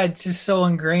 It's just so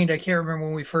ingrained. I can't remember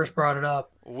when we first brought it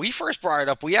up. We first brought it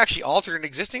up. We actually altered an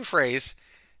existing phrase.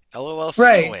 LOL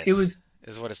right. Wins. It was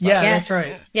is what it started. Yeah, that's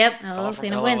right. Yep. LOL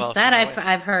Cena wins. That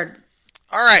I've heard.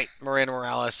 All right, Miranda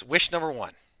Morales. Wish number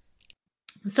one.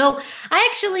 So I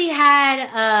actually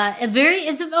had it's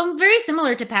very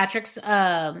similar to Patrick's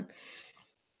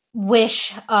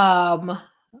wish,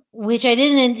 which I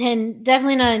didn't intend,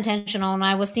 definitely not intentional. And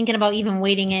I was thinking about even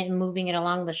weighting it and moving it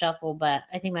along the shuffle, but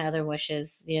I think my other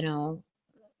wishes,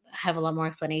 have a lot more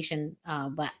explanation.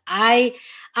 But I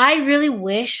really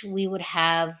wish we would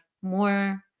have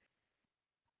more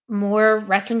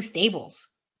wrestling stables.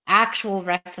 Actual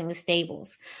wrestling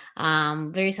stables,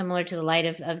 very similar to the light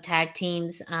of tag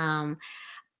teams.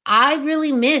 I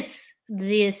really miss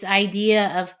this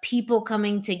idea of people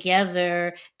coming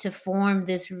together to form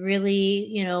this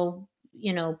really,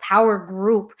 power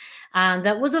group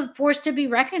that was a force to be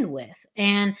reckoned with.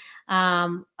 And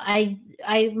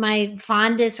my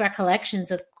fondest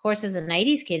recollections, of course, as a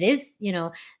 90s kid is,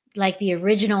 like the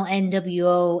original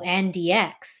NWO and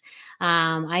DX.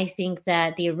 I think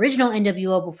that the original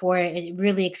NWO, before it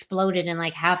really exploded and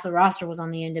like half the roster was on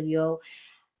the NWO,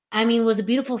 I mean, was a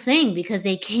beautiful thing because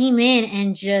they came in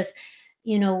and just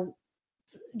threw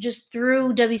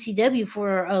WCW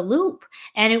for a loop.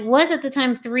 And it was at the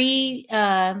time 3,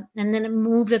 and then it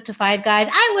moved up to 5 guys.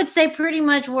 I would say pretty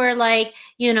much where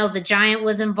the Giant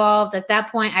was involved. At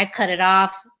that point, I cut it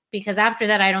off because after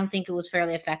that, I don't think it was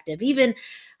fairly effective. Even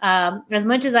as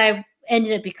much as I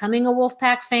ended up becoming a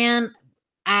Wolfpack fan,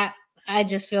 I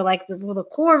just feel like the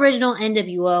core original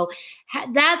NWO,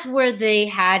 that's where they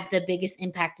had the biggest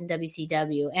impact in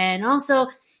WCW. And also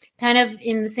kind of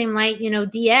in the same light,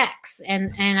 DX.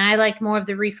 And I liked more of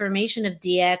the reformation of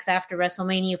DX after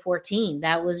WrestleMania 14.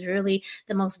 That was really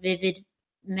the most vivid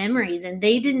memories. And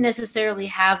they didn't necessarily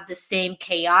have the same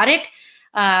chaotic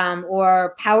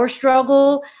or power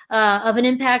struggle of an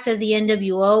impact as the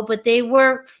NWO, but they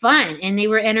were fun and they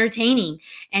were entertaining,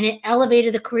 and it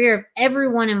elevated the career of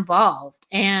everyone involved.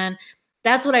 And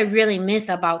that's what I really miss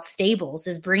about stables,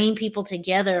 is bringing people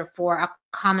together for a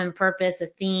common purpose, a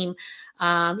theme,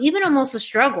 even almost a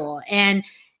struggle. And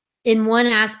in one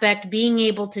aspect, being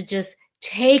able to just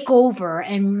take over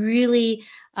and really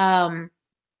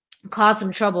cause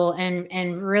some trouble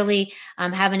and really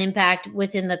have an impact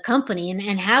within the company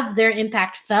and have their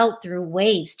impact felt through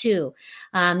waves too,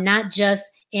 not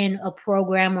just in a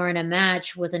program or in a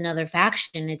match with another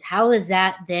faction. It's how is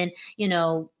that then,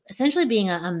 essentially being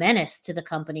a menace to the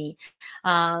company,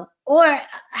 or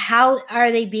how are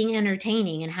they being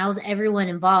entertaining, and how's everyone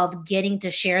involved getting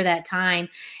to share that time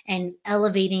and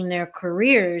elevating their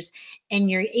careers.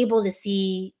 And you're able to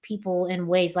see people in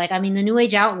ways like, the New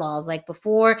Age Outlaws, like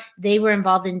before they were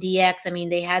involved in DX,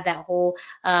 they had that whole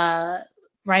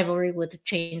rivalry with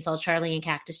Chainsaw Charlie and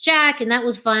Cactus Jack, and that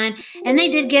was fun. And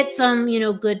they did get some,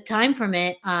 good time from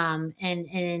it,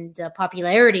 and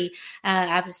popularity,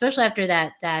 especially after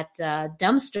that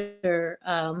dumpster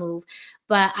move.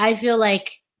 But I feel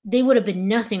like they would have been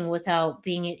nothing without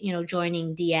being,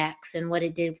 joining DX and what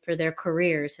it did for their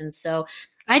careers. And so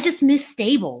I just miss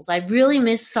stables. I really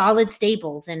miss solid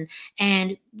stables and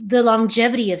the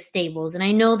longevity of stables. And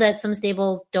I know that some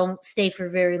stables don't stay for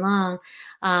very long.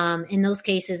 In those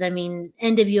cases,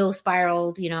 NWO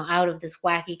spiraled, out of this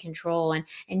wacky control, and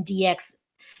DX,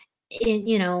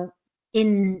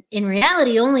 in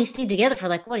reality only stayed together for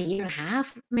like, a year and a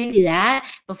half, maybe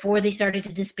that, before they started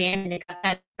to disband and it got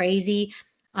kind of crazy.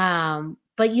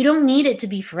 But you don't need it to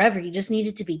be forever. You just need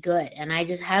it to be good. And I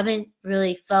just haven't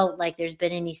really felt like there's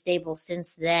been any stables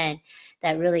since then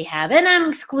that really have. And I'm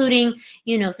excluding,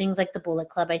 things like the Bullet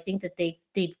Club. I think that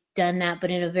they've done that,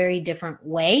 but in a very different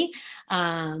way.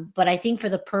 But I think for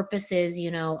the purposes,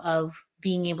 of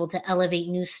being able to elevate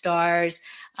new stars,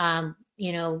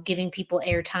 giving people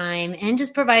airtime and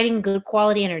just providing good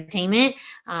quality entertainment,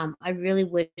 I really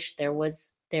wish there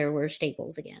were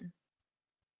stables again.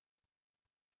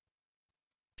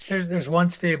 There's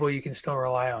one stable you can still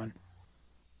rely on,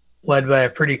 led by a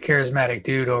pretty charismatic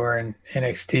dude over in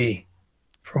NXT,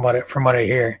 from what I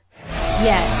hear.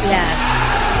 Yes.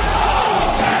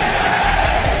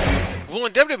 Well,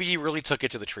 and WWE really took it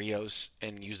to the trios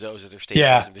and used those as their stables.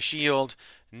 Yeah. The Shield,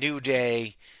 New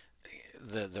Day,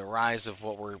 the rise of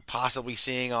what we're possibly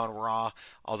seeing on Raw,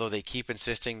 although they keep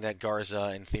insisting that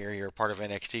Garza and Theory are part of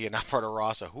NXT and not part of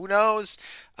Raw, so who knows?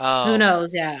 Who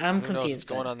knows? Yeah, I'm confused. Who knows what's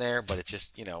going on there, but it's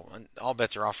just, all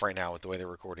bets are off right now with the way they're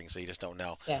recording, so you just don't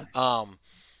know. Yeah.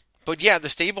 But yeah, the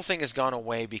stable thing has gone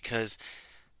away because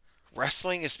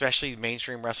wrestling, especially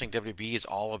mainstream wrestling, WWE, is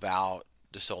all about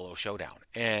the solo showdown.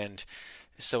 And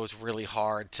so it's really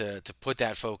hard to put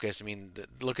that focus.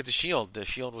 Look at the Shield. The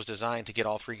Shield was designed to get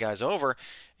all three guys over,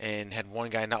 and had one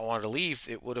guy not wanted to leave,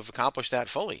 it would have accomplished that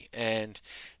fully. And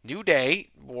New Day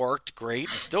worked great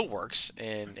and still works.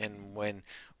 And when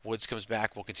Woods comes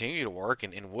back, will continue to work.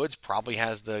 And Woods probably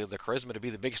has the charisma to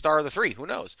be the big star of the three. Who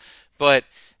knows? But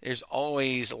there's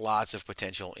always lots of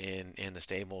potential in the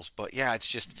stables. But yeah,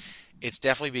 it's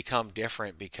definitely become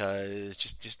different because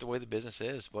just the way the business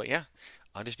is. But yeah,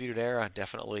 Undisputed Era,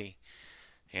 definitely,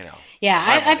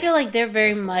 Yeah, I feel like they're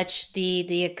very much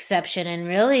the exception and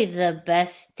really the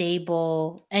best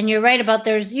stable. And you're right about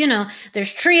there's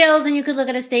trios, and you could look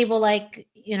at a stable like,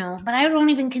 but I don't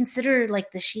even consider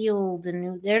like the Shield,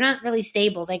 and they're not really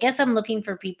stables. I guess I'm looking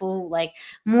for people like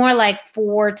more like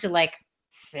 4 to like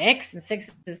 6, and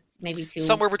 6 is maybe too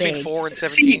somewhere between big. 4 and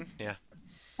 17. Yeah.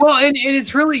 Well, and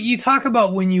it's really, you talk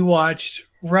about when you watched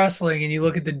wrestling and you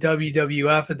look at the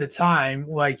WWF at the time,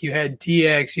 like you had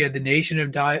DX, you had the Nation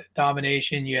of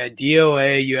Domination, you had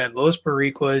DOA, you had Los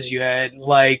Boricuas, you had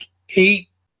like 8,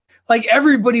 like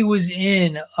everybody was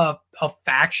in a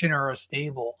faction or a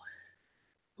stable,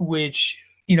 which,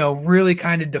 really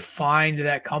kind of defined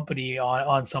that company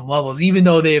on some levels, even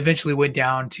though they eventually went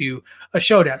down to a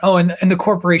showdown. Oh, and the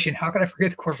corporation. How could I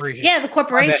forget the corporation? Yeah, the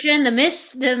corporation, the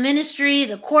ministry,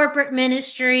 the corporate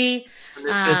ministry.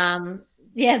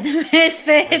 Yeah, the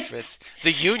Misfits.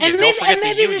 The Union. Don't forget the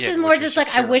Union. Maybe this is more just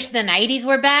like, I wish the 90s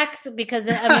were back, because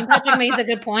Patrick makes a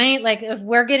good point. Like, if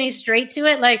we're getting straight to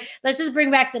it, like, let's just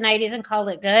bring back the 90s and call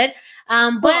it good.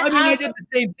 They did the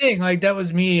same thing. Like, that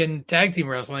was me in tag team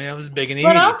wrestling. I was big in the 80s.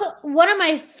 But also, one of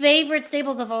my favorite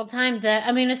stables of all time that,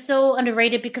 is so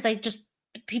underrated because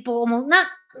people almost not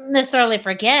necessarily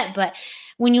forget, but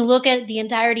when you look at the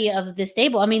entirety of the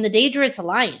stable, the Dangerous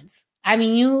Alliance.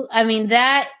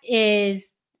 That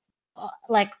is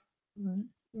like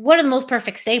one of the most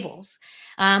perfect stables.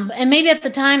 And maybe at the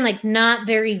time, like, not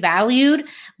very valued,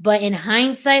 but in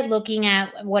hindsight, looking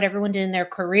at what everyone did in their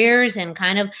careers and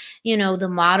kind of, the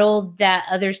model that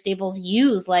other stables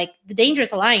use, like the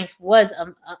Dangerous Alliance was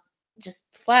just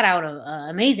flat out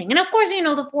amazing. And of course,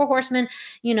 the Four Horsemen,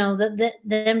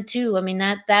 them too.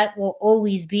 That will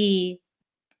always be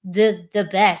the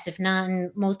best, if not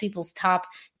in most people's top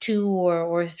 2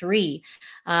 or 3.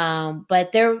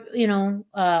 But there,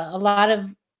 a lot of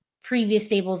previous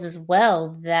stables as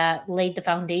well that laid the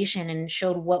foundation and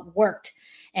showed what worked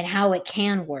and how it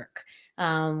can work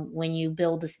when you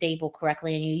build a stable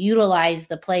correctly and you utilize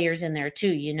the players in there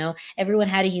too. You know, everyone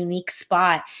had a unique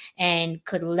spot and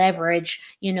could leverage,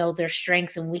 you know, their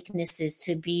strengths and weaknesses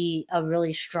to be a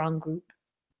really strong group.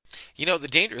 You know,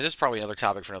 this is probably another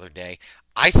topic for another day.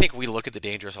 I think we look at the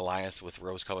Dangerous Alliance with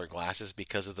rose-colored glasses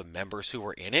because of the members who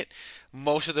were in it.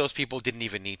 Most of those people didn't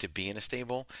even need to be in a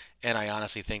stable, and I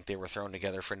honestly think they were thrown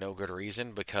together for no good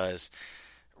reason because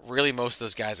really most of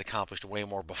those guys accomplished way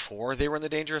more before they were in the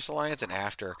Dangerous Alliance and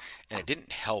after, and it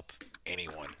didn't help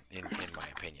anyone, in my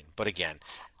opinion. But again,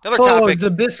 another topic.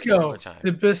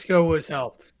 Zbyszko was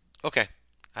helped. Okay,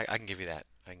 I can give you that.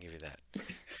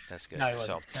 That's good. No,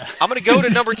 so I'm going to go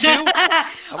to number 2.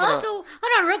 Also, hold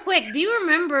on real quick. Do you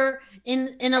remember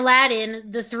in Aladdin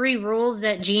the 3 rules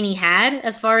that Genie had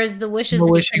as far as the wishes? No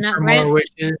wishing for more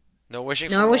wishes. No wishing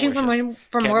for more wishes.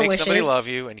 Can't make somebody love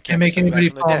you, and you can't make anybody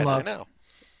fall in love. I know.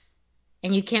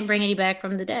 And you can't bring any back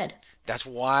from the dead. That's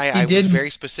why I was very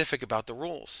specific about the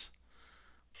rules.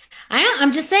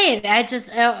 I'm just saying.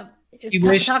 You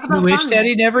wish that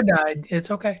he never died. It's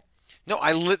okay. No,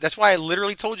 that's why I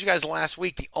literally told you guys last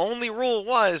week the only rule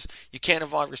was you can't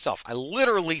evolve yourself. I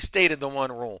literally stated the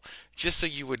one rule just so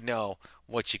you would know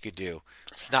what you could do.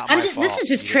 It's not my fault. This is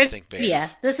just trivia.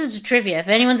 This is trivia. If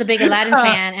anyone's a big Aladdin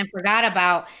fan and forgot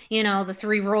about, you know, the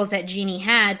 3 rules that Genie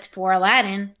had for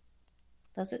Aladdin,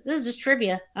 this is just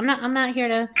trivia. I'm not here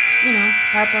to, you know,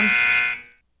 harp them.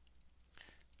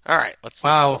 All right, let's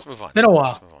move on. Been a while.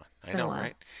 Let's move on. I know,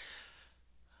 right?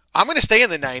 I'm going to stay in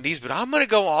the 90s, but I'm going to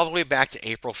go all the way back to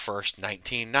April 1st,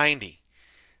 1990.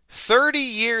 30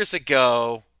 years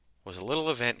ago was a little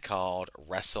event called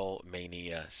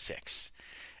WrestleMania 6.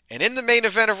 And in the main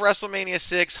event of WrestleMania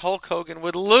 6, Hulk Hogan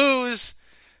would lose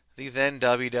the then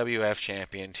WWF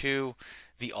champion to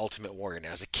the Ultimate Warrior.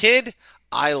 Now, as a kid,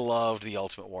 I loved the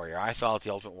Ultimate Warrior. I thought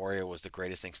the Ultimate Warrior was the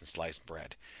greatest thing since sliced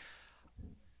bread.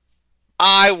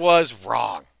 I was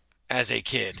wrong as a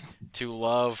kid to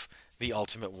love the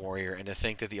Ultimate Warrior and to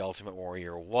think that the Ultimate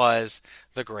Warrior was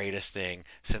the greatest thing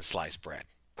since sliced bread.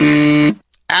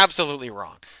 Absolutely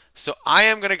wrong. So I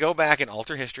am going to go back and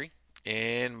alter history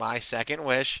in my second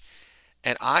wish,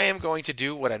 and I am going to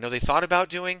do what I know they thought about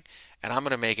doing, and I'm going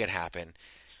to make it happen.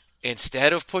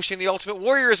 Instead of pushing the Ultimate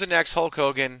Warrior as the next Hulk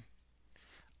Hogan,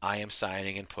 I am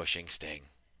signing and pushing Sting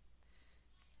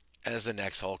as the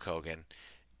next Hulk Hogan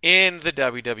in the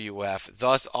WWF,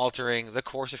 thus altering the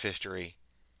course of history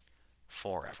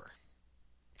forever.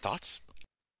 Thoughts?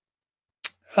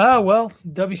 Well,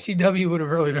 WCW would have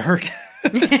really hurt.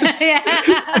 You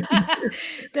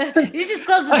just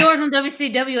close the doors on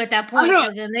WCW at that point,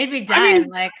 because then they'd be dying.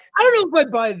 I don't know if I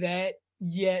buy that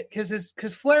yet,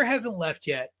 because Flair hasn't left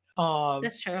yet.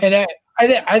 That's true. And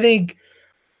I think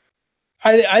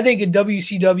in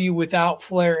WCW without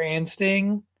Flair and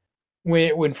Sting,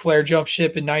 when Flair jumped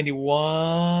ship in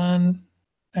 91,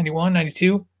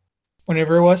 92,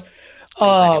 whenever it was,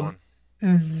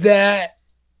 that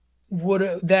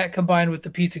combined with the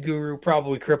Pizza Guru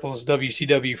probably cripples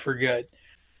WCW for good.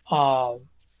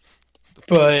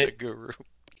 Pizza Guru.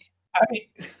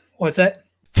 What's that?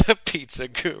 The Pizza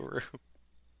Guru.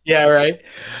 Yeah, right.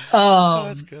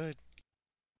 That's good.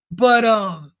 But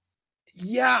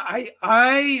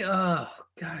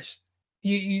gosh,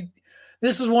 you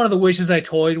this was one of the wishes I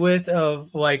toyed with, of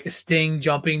like Sting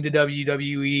jumping to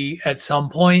WWE at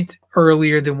some point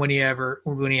earlier than when he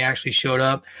actually showed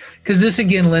up, because this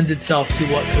again lends itself to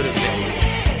what could have been.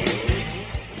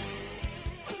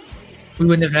 We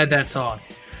wouldn't have had that song.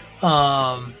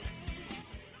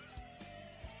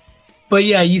 But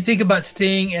yeah, you think about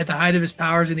Sting at the height of his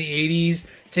powers in the 80s,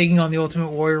 taking on the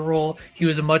Ultimate Warrior role. He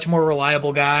was a much more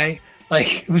reliable guy.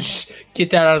 Like, just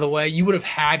get that out of the way. You would have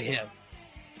had him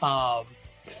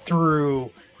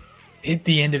through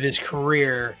the end of his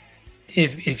career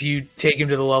if you take him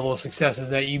to the level of successes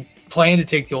that you plan to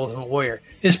take the Ultimate Warrior.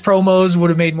 His promos would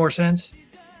have made more sense.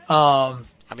 A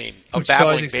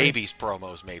Babbling Baby's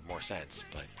promos made more sense,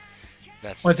 but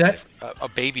what's that? A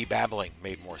baby babbling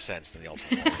made more sense than the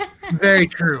Ultimate Warrior. Very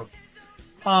true.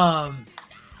 And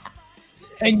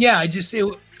yeah,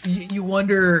 you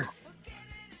wonder.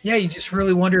 Yeah, you just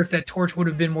really wonder if that torch would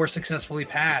have been more successfully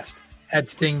passed had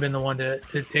Sting been the one to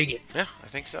take it. Yeah, I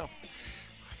think so.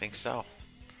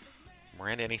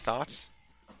 Miranda, any thoughts?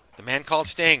 The man called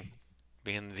Sting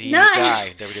being the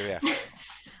guy in WWF.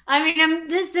 I mean,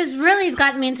 this really has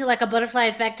gotten me into like a butterfly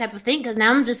effect type of thing, because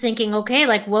now I'm just thinking, okay,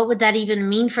 like what would that even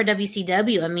mean for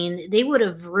WCW? I mean, they would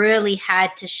have really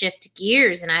had to shift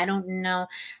gears, and I don't know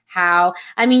how.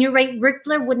 I mean, you're right. Ric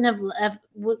Flair wouldn't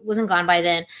wasn't gone by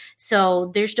then,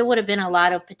 so there still would have been a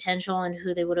lot of potential in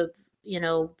who they would have,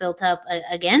 built up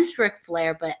against Ric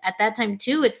Flair. But at that time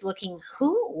too, it's looking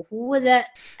who would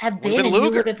that have been? Would have been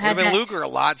Luger. Would have been Luger a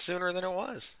lot sooner than it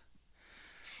was.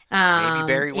 Maybe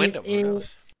Barry Windham. Who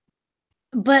knows?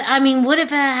 But I mean, would have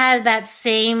had that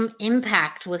same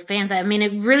impact with fans? I mean,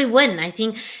 it really wouldn't. I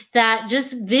think that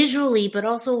just visually, but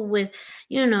also with,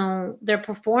 their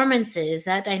performances,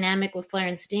 that dynamic with Flair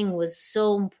and Sting was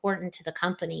so important to the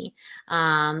company.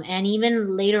 And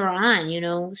even later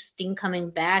on, Sting coming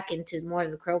back into more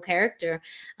of the Crow character,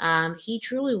 he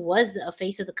truly was a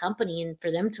face of the company. And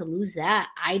for them to lose that,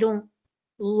 I don't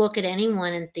look at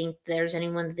anyone and think there's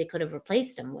anyone that they could have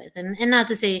replaced him with. And not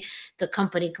to say the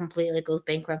company completely goes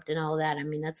bankrupt and all that. I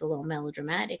mean, that's a little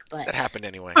melodramatic, but that happened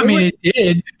anyway. I mean, it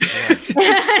did.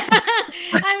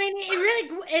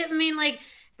 I mean, like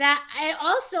that.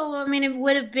 It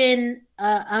would have been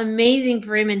amazing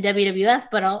for him in WWF,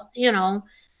 but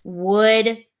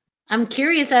I'm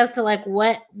curious as to like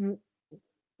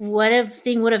what if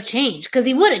Sting would have changed? Because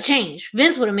he would have changed.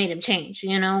 Vince would have made him change,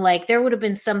 like there would have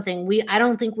been something. I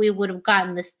don't think we would have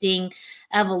gotten the Sting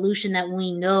evolution that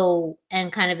we know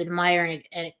and kind of admire and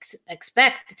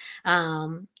expect,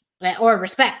 or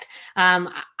respect.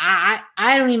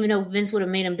 I don't even know if Vince would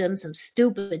have made him do some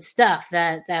stupid stuff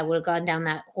that would have gone down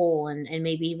that hole, and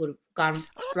maybe he would have gone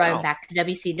right back to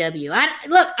WCW.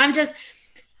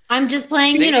 I'm just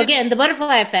playing, again, the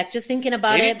butterfly effect, just thinking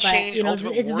about they it. Didn't change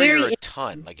Ultimate it's Warrior very a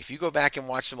ton. Like if you go back and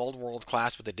watch some old World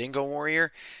Class with the Dingo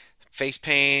Warrior, face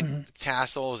paint,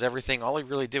 tassels, everything, all he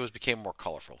really did was became more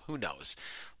colorful. Who knows?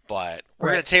 But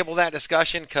we're going to table that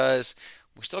discussion because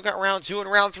we still got round 2 and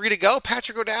round 3 to go.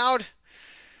 Patrick O'Dowd,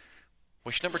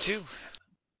 wish number 2.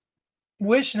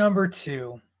 Wish number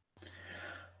 2.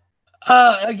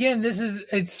 Again,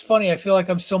 it's funny. I feel like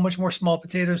I'm so much more small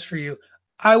potatoes for you.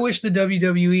 I wish the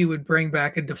WWE would bring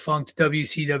back a defunct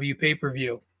WCW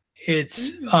pay-per-view.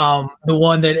 It's the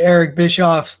one that Eric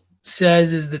Bischoff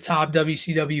says is the top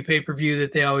WCW pay-per-view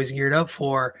that they always geared up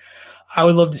for. I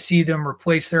would love to see them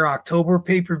replace their October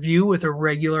pay-per-view with a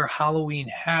regular Halloween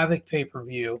Havoc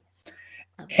pay-per-view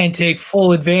and take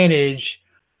full advantage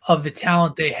of the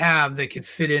talent they have that could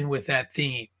fit in with that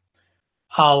theme.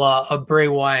 A la a Bray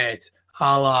Wyatt,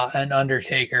 a la an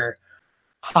Undertaker,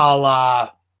 a la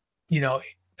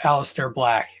Aleister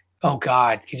Black. Oh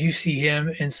God, could you see him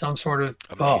in some sort of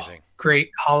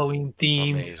great Halloween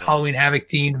Havoc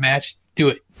themed match? Do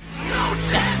it.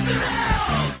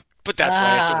 But that's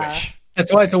why it's a wish.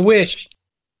 That's why it's a wish.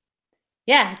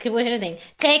 Yeah, could wish anything.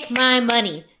 Take my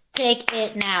money. Take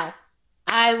it now.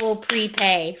 I will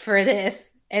prepay for this.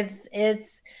 I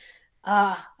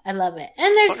love it.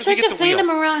 And there's such a fandom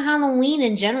around Halloween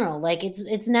in general. Like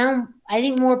it's now, I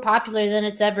think, more popular than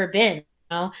it's ever been.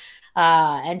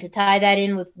 And to tie that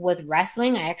in with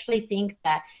wrestling, I actually think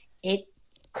that it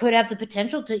could have the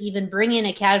potential to even bring in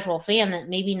a casual fan that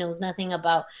maybe knows nothing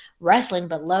about wrestling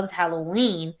but loves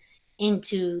Halloween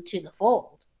into the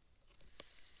fold.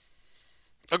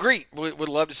 Agree. Would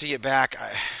love to see it back.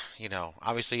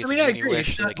 Obviously it's a genie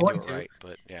wish so they can do it right.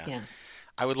 But yeah.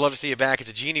 I would love to see it back. It's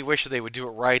a genie wish so they would do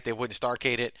it right. They wouldn't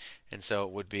Starcade it, and so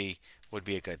it would be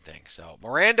a good thing. So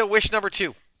Miranda, wish number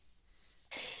 2.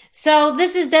 So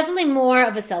this is definitely more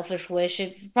of a selfish wish.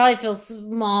 It probably feels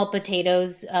small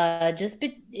potatoes, just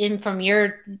in from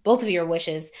both of your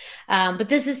wishes. But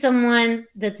this is someone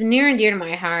that's near and dear to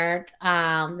my heart,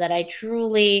 that I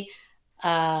truly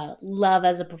love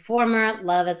as a performer,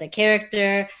 love as a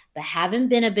character, but haven't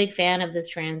been a big fan of this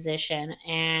transition.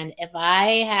 And if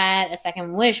I had a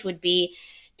second wish, would be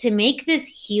to make this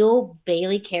heel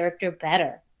Bayley character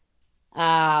better.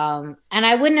 And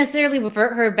I wouldn't necessarily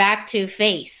revert her back to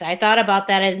face. I thought about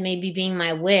that as maybe being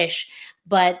my wish,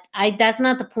 but that's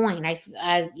not the point.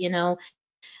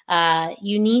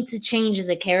 You need to change as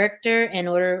a character in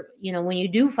order, when you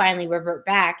do finally revert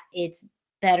back, it's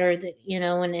better that,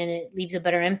 and it leaves a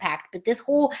better impact. But this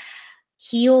whole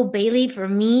heel Bayley for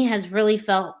me has really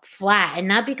felt flat, and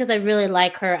not because I really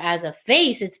like her as a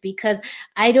face. It's because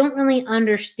I don't really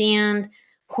understand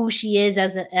who she is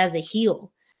as a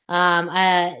heel.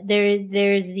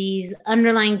 There's these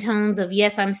underlying tones of,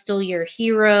 yes, I'm still your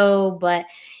hero, but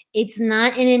it's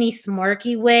not in any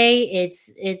smirky way. It's,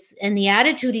 and the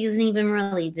attitude isn't even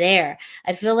really there.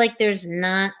 I feel like there's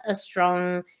not a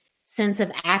strong sense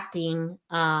of acting,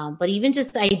 but even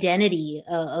just identity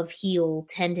of heel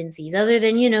tendencies other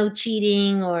than,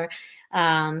 cheating or,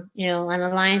 an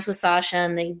alliance with Sasha,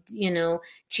 and they,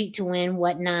 cheat to win,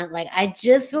 whatnot. Like, I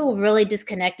just feel really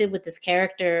disconnected with this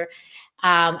character.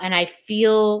 And I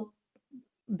feel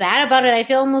bad about it. I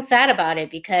feel almost sad about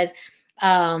it because,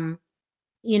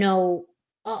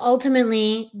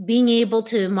 ultimately being able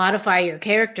to modify your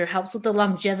character helps with the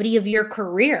longevity of your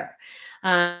career.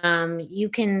 You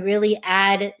can really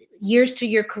add years to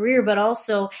your career, but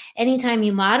also anytime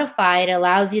you modify, it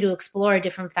allows you to explore a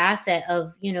different facet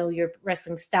of, your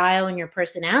wrestling style and your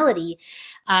personality.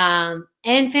 And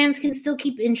fans can still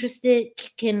keep interested,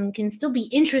 can still be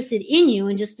interested in you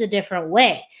in just a different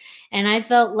way. And I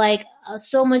felt like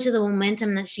so much of the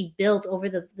momentum that she built over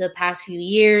the past few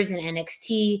years in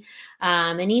NXT,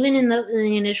 and even in the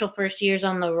initial first years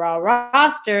on the Raw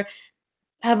roster,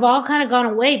 have all kind of gone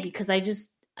away because I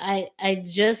just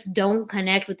don't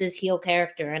connect with this heel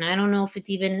character. And I don't know if it's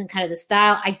even kind of the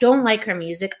style. I don't like her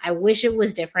music. I wish it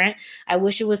was different. I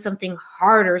wish it was something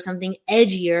harder, something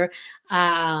edgier.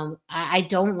 I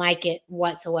don't like it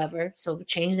whatsoever. So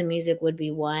change the music would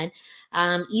be one.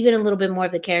 Even a little bit more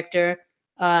of the character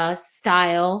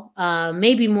style,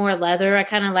 maybe more leather. I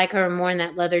kind of like her more in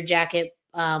that leather jacket.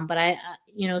 But I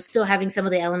still having some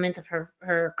of the elements of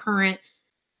her current,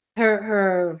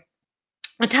 her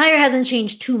attire hasn't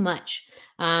changed too much.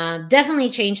 Definitely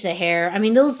changed the hair. I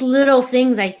mean, those little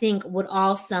things I think would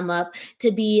all sum up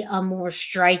to be a more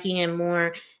striking and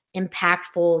more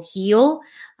impactful heel.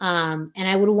 And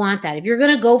I would want that. If you're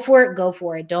going to go for it, go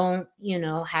for it. Don't,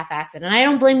 half-ass it. And I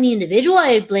don't blame the individual.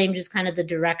 I blame just kind of the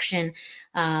direction,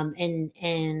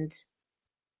 and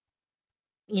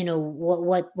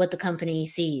what the company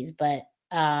sees. But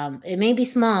it may be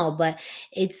small, but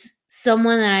it's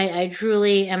someone that I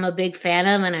truly am a big fan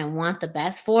of and I want the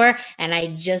best for. And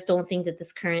I just don't think that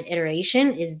this current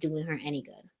iteration is doing her any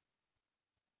good.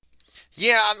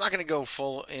 Yeah, I'm not going to go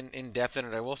full in depth in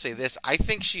it. I will say this. I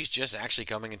think she's just actually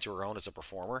coming into her own as a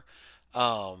performer.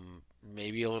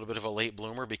 Maybe a little bit of a late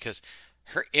bloomer because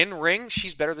her in-ring,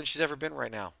 she's better than she's ever been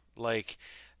right now. Like,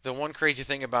 the one crazy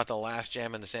thing about the last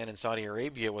Jam in the Sand in Saudi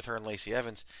Arabia with her and Lacey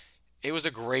Evans, it was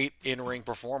a great in-ring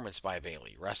performance by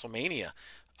Bayley. WrestleMania,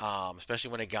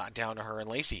 especially when it got down to her and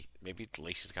Lacey. Maybe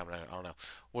Lacey's coming out, I don't know.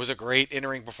 Was a great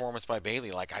in-ring performance by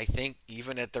Bayley. Like, I think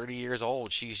even at 30 years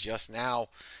old, she's just now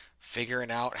figuring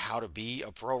out how to be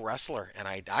a pro wrestler. And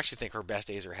I actually think her best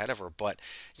days are ahead of her. But,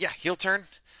 yeah, heel turn,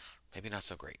 maybe not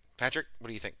so great. Patrick, what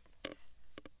do you think?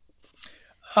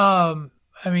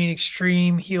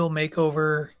 Extreme heel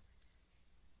makeover,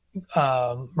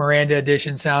 Miranda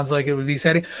edition sounds like it would be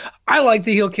exciting. I like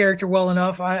the heel character well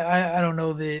enough. I don't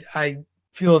know that I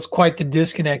feel it's quite the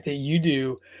disconnect that you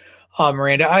do,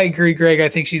 Miranda. I agree, Greg. I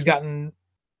think she's gotten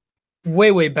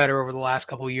way, way better over the last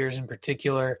couple of years in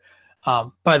particular.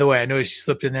 By the way, I know she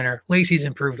slipped in there. Lacey's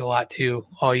improved a lot too.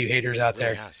 All you haters out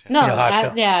there. That's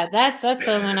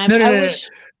someone I wish.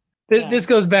 This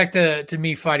goes back to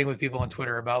me fighting with people on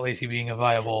Twitter about Lacey being a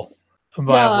viable.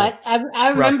 I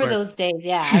remember wrestler. Those days.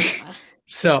 Yeah.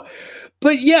 So,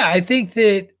 but yeah, I think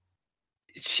that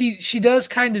she does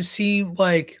kind of seem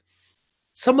like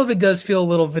some of it does feel a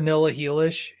little vanilla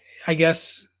heelish, I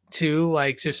guess, too.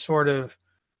 Like, just sort of,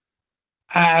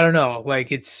 I don't know.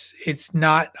 Like, it's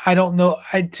not, I don't know.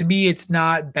 To me, it's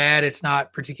not bad. It's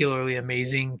not particularly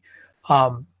amazing.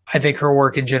 I think her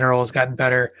work in general has gotten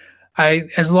better.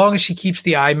 As long as she keeps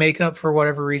the eye makeup for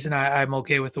whatever reason, I'm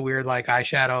okay with the weird like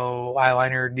eyeshadow,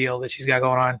 eyeliner deal that she's got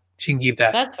going on. She can keep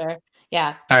that. That's fair.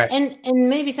 Yeah. All right. And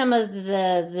maybe some of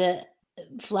the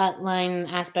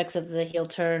flatline aspects of the heel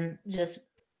turn just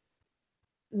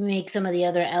make some of the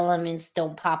other elements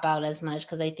don't pop out as much,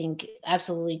 because I think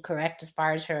absolutely correct as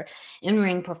far as her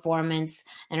in-ring performance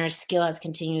and her skill has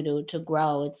continued to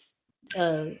grow. It's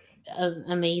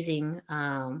amazing.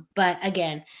 But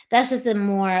again, that's just a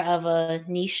more of a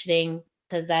niche thing,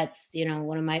 because that's,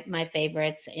 one of my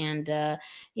favorites. And,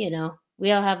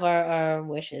 we all have our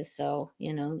wishes. So,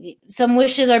 some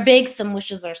wishes are big, some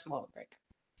wishes are small.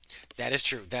 That is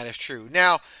true. That is true.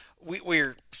 Now,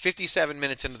 we're 57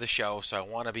 minutes into the show, so I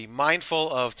want to be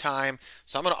mindful of time.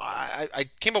 So I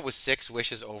came up with 6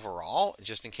 wishes overall,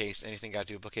 just in case anything got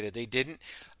duplicated. They didn't.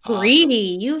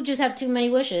 Greedy. You just have too many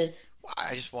wishes.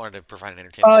 I just wanted to provide an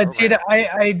entertainment program. Dude,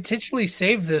 I intentionally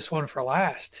saved this one for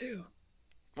last, too.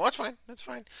 Well, that's fine. That's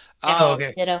fine.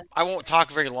 Okay. I won't talk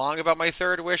very long about my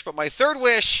third wish, but my third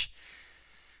wish,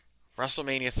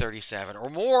 WrestleMania 37, or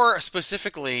more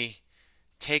specifically,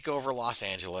 TakeOver Los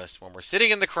Angeles. When we're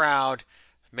sitting in the crowd,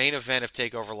 main event of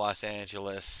TakeOver Los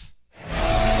Angeles.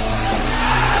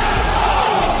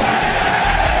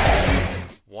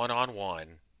 One-on-one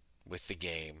with the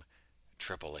Game,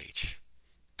 Triple H.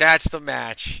 That's the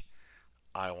match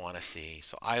I want to see.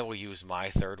 So I will use my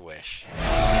third wish.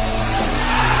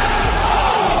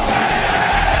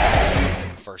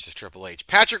 Versus Triple H.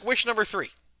 Patrick, wish number 3.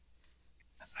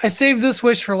 I saved this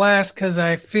wish for last because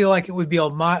I feel like it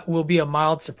will be a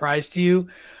mild surprise to you.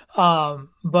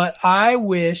 But I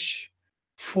wish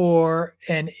for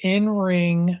an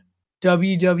in-ring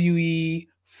WWE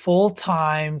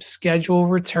full-time schedule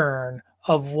return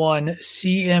of one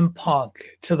CM Punk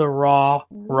to the Raw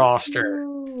roster.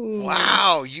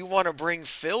 Wow, you want to bring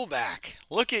Phil back?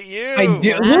 Look at you! I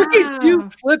do. Wow. Look at you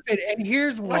flip it, and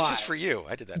here's why. That's just for you.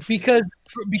 I did that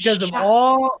because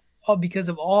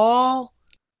of all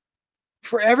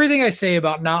for everything I say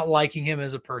about not liking him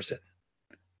as a person.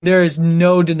 There is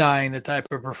no denying the type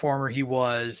of performer he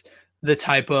was, the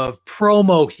type of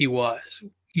promo he was.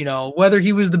 You know, whether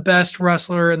he was the best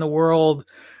wrestler in the world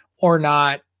or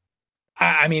not,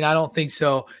 I mean, I don't think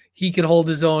so. He could hold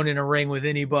his own in a ring with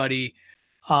anybody.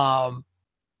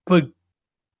 But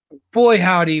boy,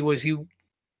 howdy, was he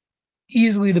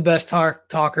easily the best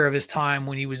talker of his time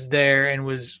when he was there and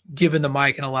was given the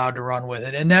mic and allowed to run with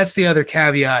it. And that's the other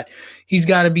caveat. He's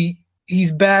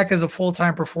back as a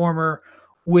full-time performer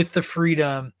with the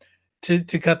freedom to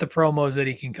cut the promos that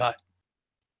he can cut.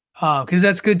 Because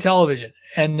that's good television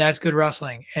and that's good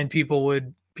wrestling, and people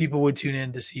would tune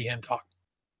in to see him talk.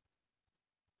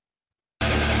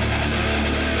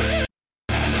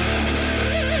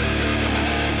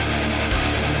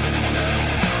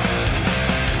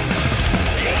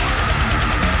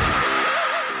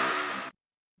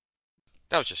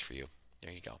 That was just for you. There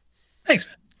you go. Thanks,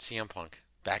 man. CM Punk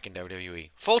back in WWE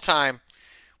full time,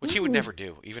 which he would never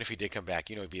do. Even if he did come back,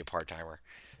 he'd be a part timer.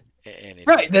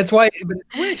 Right. That's why it's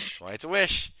a wish. That's why it's a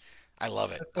wish. I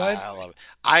love it. I love it.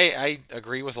 I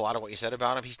agree with a lot of what you said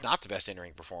about him. He's not the best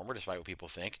in-ring performer, despite what people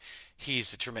think.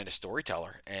 He's a tremendous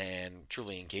storyteller and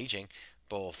truly engaging,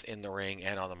 both in the ring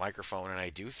and on the microphone. And I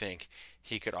do think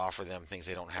he could offer them things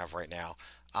they don't have right now.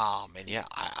 And yeah,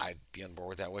 I'd be on board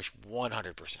with that wish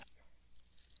 100%.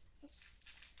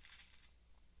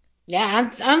 Yeah,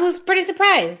 I was pretty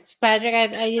surprised, Patrick.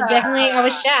 I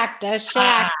was shocked.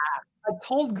 I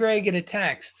told Greg in a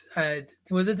text.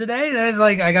 Was it today? That is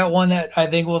like, I got one that I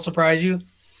think will surprise you.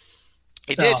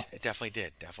 It did. It definitely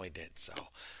did. So,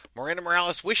 Miranda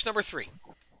Morales, wish number 3.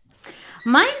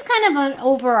 Mine's kind of an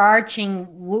overarching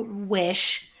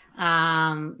wish,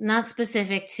 not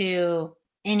specific to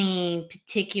any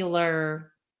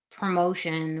particular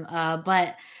promotion,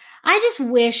 but I just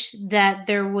wish that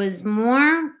there was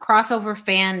more crossover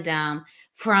fandom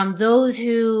from those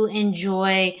who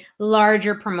enjoy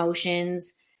larger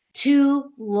promotions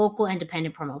to local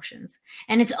independent promotions.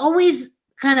 And it's always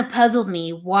kind of puzzled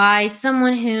me why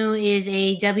someone who is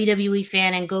a WWE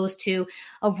fan and goes to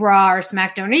a Raw or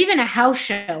SmackDown or even a house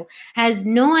show has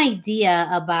no idea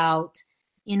about,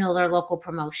 their local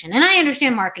promotion. And I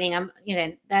understand marketing.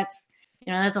 That's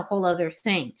a whole other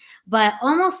thing, but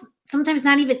almost sometimes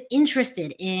not even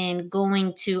interested in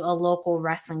going to a local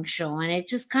wrestling show. And it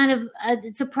just kind of,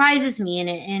 it surprises me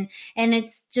and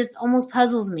it's just almost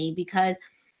puzzles me because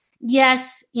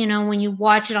yes, when you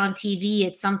watch it on TV,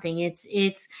 it's something, it's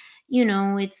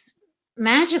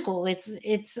magical.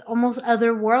 It's almost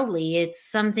otherworldly. It's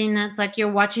something that's like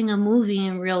you're watching a movie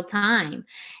in real time.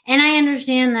 And I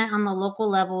understand that on the local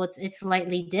level, it's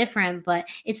slightly different, but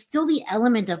it's still the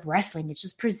element of wrestling. It's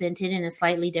just presented in a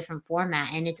slightly different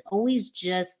format. And it's always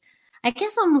just, I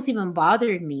guess, almost even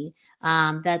bothered me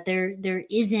that there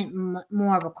isn't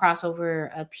more of a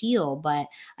crossover appeal. But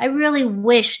I really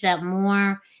wish that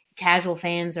more casual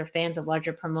fans or fans of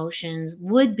larger promotions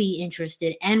would be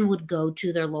interested and would go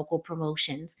to their local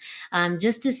promotions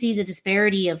just to see the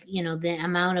disparity of the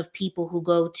amount of people who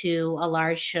go to a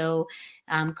large show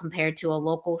compared to a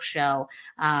local show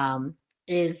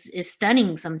is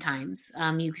stunning. Sometimes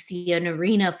you see an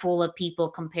arena full of people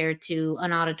compared to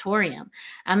an auditorium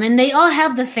and they all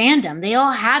have the fandom, they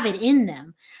all have it in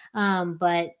them,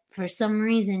 but for some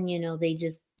reason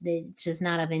it's just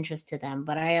not of interest to them.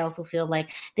 But I also feel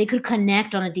like they could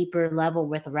connect on a deeper level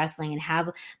with wrestling and have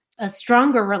a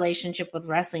stronger relationship with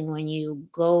wrestling when you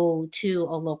go to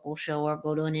a local show or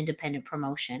go to an independent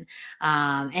promotion.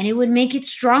 And it would make it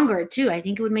stronger too. I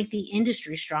think it would make the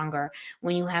industry stronger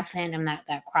when you have fandom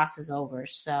that crosses over.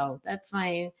 So that's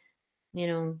my,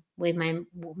 wave my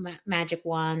magic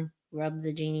wand, rub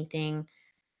the genie thing,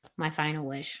 my final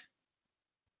wish.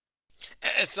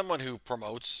 As someone who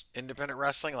promotes independent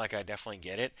wrestling, I definitely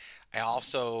get it. I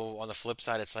also, on the flip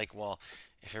side, it's like, well,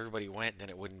 if everybody went, then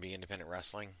it wouldn't be independent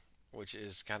wrestling. which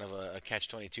is kind of a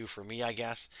catch-22 for me, I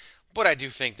guess. But I do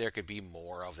think there could be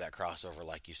more of that crossover,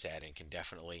 like you said, and can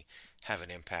definitely have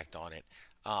an impact on it.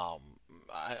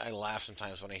 I laugh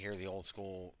sometimes when I hear the old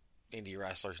school indie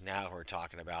wrestlers now who are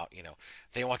talking about,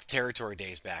 they want the territory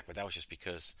days back, but that was just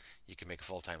because you could make a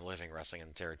full-time living wrestling in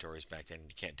the territories back then.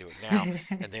 You can't do it now,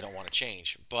 and they don't want to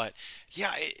change. But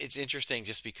yeah, it's interesting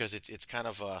just because it's kind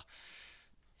of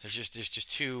there's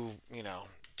just two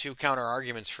counter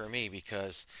arguments for me,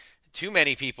 because too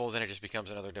many people, then it just becomes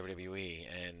another WWE,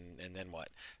 and then what?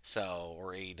 So,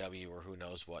 or AEW, or who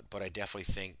knows what. But I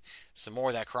definitely think some more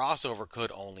of that crossover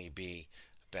could only be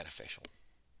beneficial.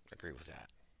 Agree with that,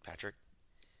 Patrick?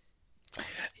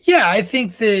 Yeah, I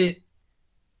think that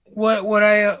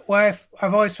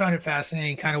I've always found it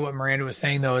fascinating, kind of what Miranda was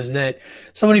saying, though, is that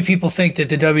so many people think that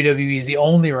the WWE is the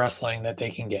only wrestling that they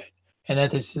can get, and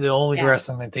that it's the only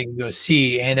wrestling that they can go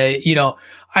see. And I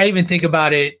even think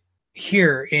about it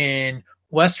here in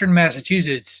Western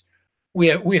Massachusetts. We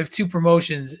have two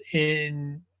promotions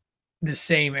in the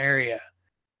same area,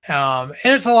 and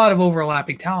it's a lot of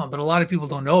overlapping talent, but a lot of people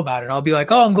don't know about it. I'll be like,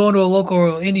 oh, I'm going to a local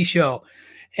indie show,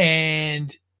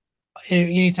 and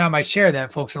anytime I share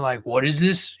that, folks are like, what is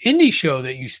this indie show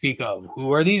that you speak of?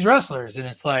 Who are these wrestlers? And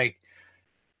it's like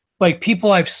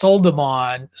people I've sold it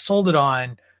on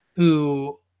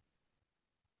who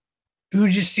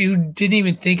didn't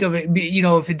even think of it.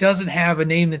 If it doesn't have a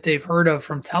name that they've heard of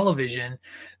from television,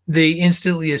 they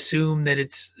instantly assume that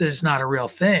it's not a real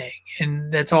thing.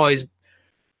 And that's always,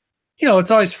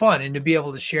 it's always fun. And to be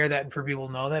able to share that and for people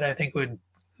to know that, I think would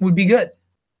be good.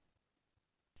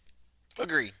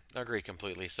 Agree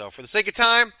completely. So for the sake of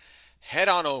time, head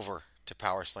on over to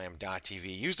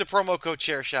powerslam.tv. Use the promo code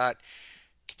ChairShot.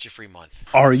 Get your free month.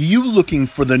 Are you looking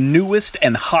for the newest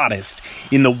and hottest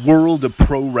in the world of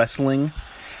pro wrestling?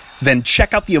 Then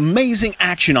check out the amazing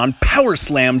action on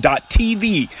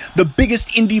powerslam.tv, the biggest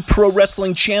indie pro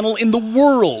wrestling channel in the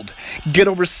world. Get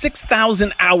over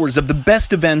 6,000 hours of the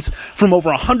best events from over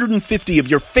 150 of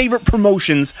your favorite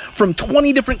promotions from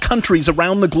 20 different countries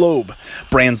around the globe.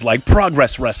 Brands like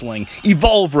Progress Wrestling,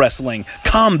 Evolve Wrestling,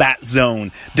 Combat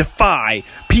Zone, Defy,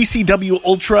 PCW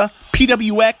Ultra,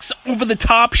 PWX, Over the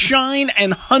Top, Shine,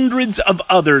 and hundreds of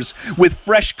others with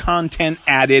fresh content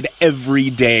added every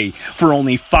day for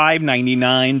only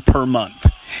 $5.99 per month.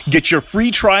 Get your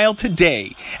free trial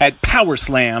today at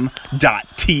powerslam.tv.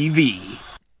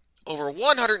 Over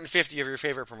 150 of your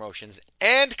favorite promotions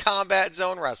and Combat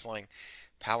Zone Wrestling.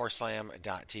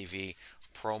 Powerslam.tv.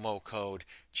 Promo code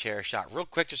ChairShot. Real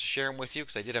quick, just to share them with you,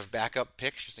 because I did have backup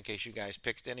picks, just in case you guys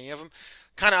picked any of them.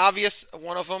 Kind of obvious,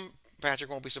 one of them,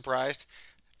 Patrick won't be surprised.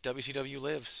 WCW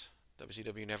lives.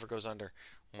 WCW never goes under.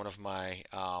 One of my,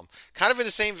 kind of in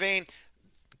the same vein,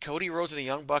 Cody Rhodes and the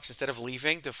Young Bucks, instead of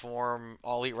leaving to form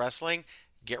All Elite Wrestling,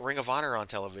 get Ring of Honor on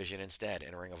television instead.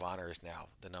 And Ring of Honor is now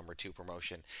the number 2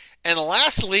 promotion. And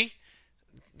lastly,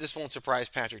 this won't surprise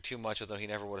Patrick too much, although he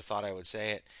never would have thought I would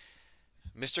say it.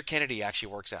 Mr. Kennedy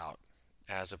actually works out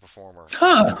as a performer in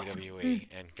WWE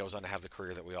and goes on to have the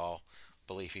career that we all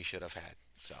believe he should have had.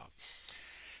 So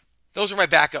those are my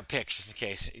backup picks, just in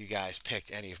case you guys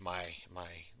picked any of my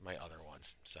other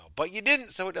ones. So, but you didn't,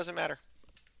 so it doesn't matter.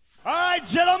 All right,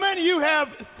 gentlemen, you have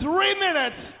 3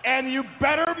 minutes, and you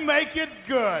better make it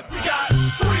good. We got 3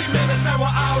 minutes and we're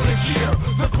out of here.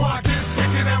 The clock is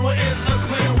ticking and we're in the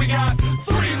clear. We got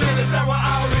 3 minutes and we're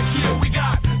out of here. We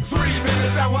got 3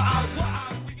 minutes and we're out.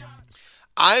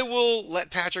 I will let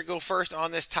Patrick go first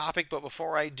on this topic, but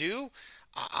before I do,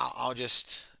 I'll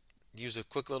just use a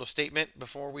quick little statement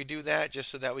before we do that,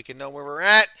 just so that we can know where we're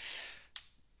at.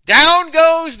 Down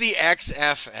goes the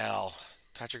XFL.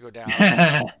 Patrick, go down.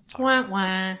 Wah,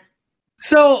 wah.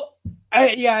 So,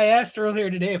 I asked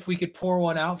earlier today if we could pour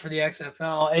one out for the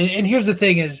XFL. And here's the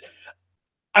thing is,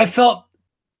 I felt,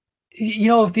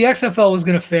 if the XFL was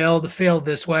going to fail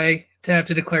this way, to have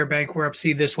to declare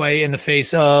bankruptcy this way in the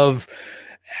face of,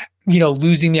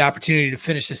 losing the opportunity to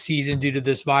finish the season due to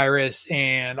this virus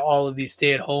and all of these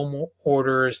stay-at-home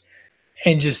orders,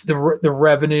 and just the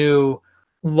revenue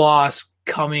loss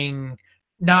coming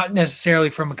not necessarily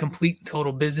from a complete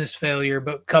total business failure,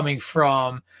 but coming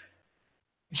from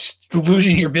just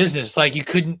losing your business. Like, you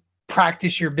couldn't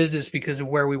practice your business because of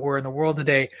where we were in the world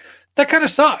today. That kind of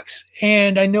sucks.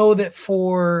 And I know that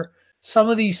for some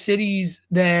of these cities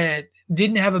that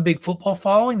didn't have a big football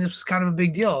following, this was kind of a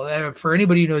big deal. For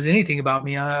anybody who knows anything about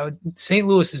me, St.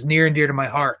 Louis is near and dear to my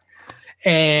heart.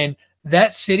 And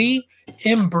that city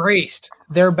embraced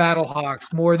their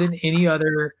Battlehawks more than any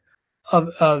other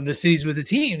of the cities with the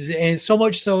teams. And so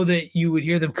much so that you would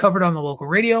hear them covered on the local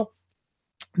radio.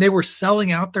 They were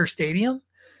selling out their stadium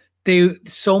they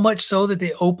so much so that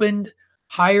they opened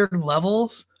higher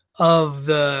levels of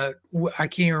the, I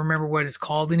can't remember what it's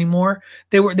called anymore.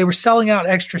 They were selling out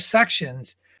extra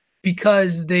sections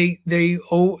because they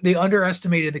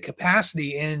underestimated the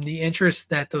capacity and the interest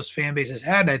that those fan bases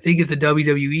had. And I think if the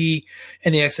WWE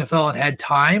and the XFL had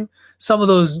time, some of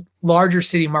those larger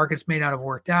city markets may not have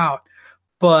worked out,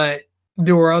 but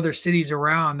there were other cities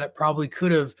around that probably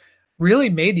could have really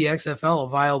made the XFL a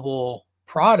viable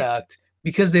product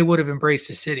because they would have embraced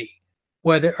the city,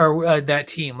 whether or that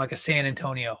team, like a San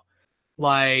Antonio,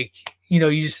 like, you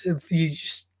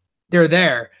just they're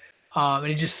there. And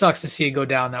it just sucks to see it go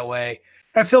down that way.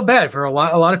 I feel bad for a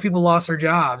lot of people lost their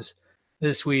jobs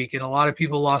this week, and a lot of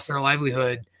people lost their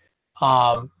livelihood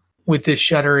with this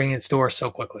shuttering its doors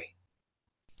so quickly.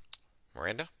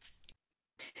 Miranda?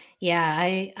 Yeah,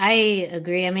 I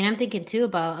agree. I mean, I'm thinking too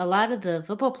about a lot of the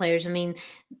football players. I mean,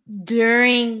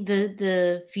 during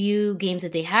the few games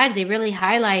that they had, they really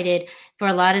highlighted for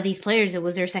a lot of these players, it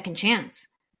was their second chance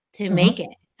to make it.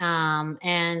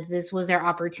 And this was their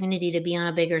opportunity to be on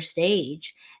a bigger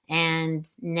stage. And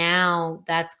now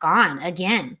that's gone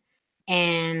again.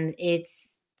 And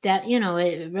it's that,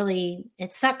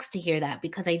 it sucks to hear that,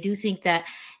 because I do think that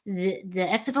the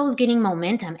XFL was getting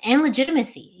momentum and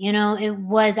legitimacy. It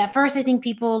was at first, I think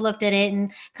people looked at it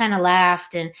and kind of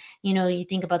laughed, and, you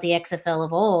think about the XFL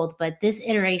of old, but this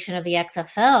iteration of the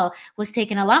XFL was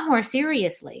taken a lot more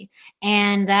seriously.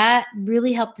 And that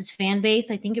really helped its fan base.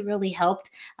 I think it really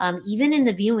helped even in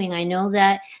the viewing. I know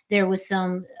that there was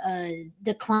some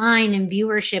decline in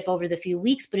viewership over the few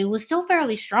weeks, but it was still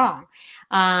fairly strong.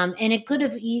 And it could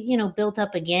have, built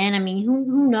up again. I mean,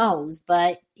 who knows?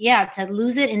 But yeah, to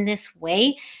lose it in this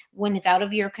way when it's out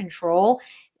of your control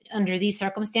under these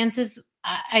circumstances,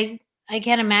 I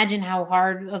can't imagine how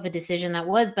hard of a decision that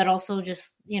was, but also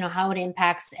just, how it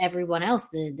impacts everyone else,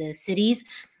 the cities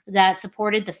that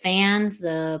supported, the fans,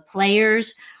 the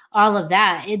players, all of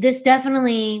that. This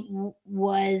definitely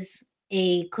was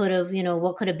what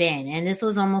could have been. And this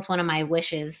was almost one of my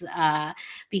wishes,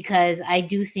 because I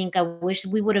do think I wish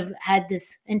we would have had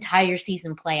this entire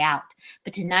season play out,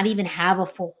 but to not even have a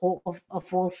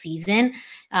full season,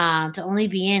 to only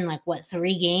be in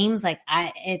 3 games,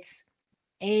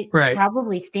 it right.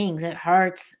 Probably stings. It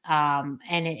hurts. And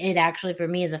it actually, for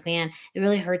me as a fan, it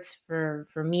really hurts for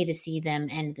me to see them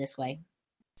end this way.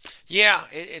 Yeah,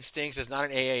 it stinks. It's not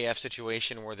an AAF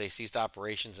situation where they ceased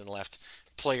operations and left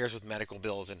players with medical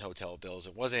bills and hotel bills.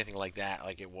 It wasn't anything like that.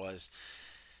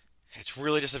 It's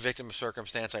really just a victim of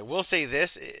circumstance. I will say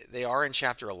this: they are in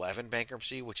Chapter 11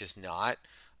 bankruptcy, which is not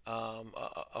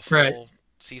a full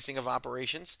ceasing of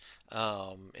operations,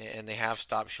 and they have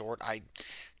stopped short. I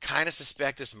kind of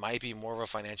suspect this might be more of a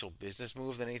financial business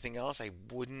move than anything else. I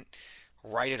wouldn't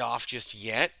write it off just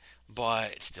yet,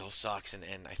 but it still sucks, and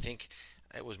I think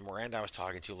it was Miranda I was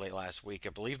talking to late last week. I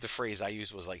believe the phrase I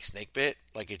used was snake bit.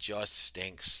 It just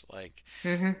stinks.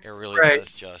 It really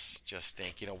does just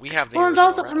stink. We have the and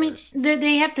also, I mean,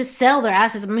 they have to sell their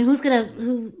assets. I mean, who's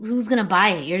gonna buy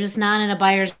it? You're just not in a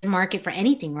buyer's market for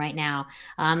anything right now.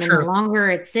 And the longer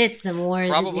it sits, the more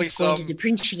probably it's going to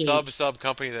depreciate. Sub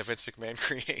company that Vince McMahon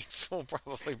creates will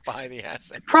probably buy the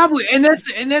assets. Probably, and that's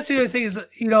the other thing is,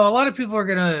 a lot of people are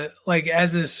gonna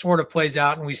as this sort of plays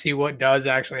out and we see what does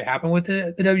actually happen with it.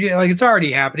 The WGA, it's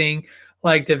already happening.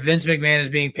 That Vince McMahon is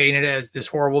being painted as this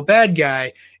horrible bad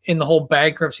guy in the whole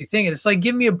bankruptcy thing, and it's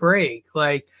give me a break.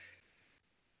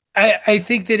 I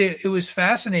think that it was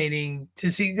fascinating to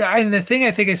see. And the thing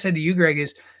I think I said to you, Greg,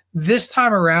 is this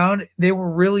time around they were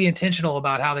really intentional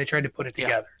about how they tried to put it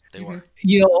together. They were.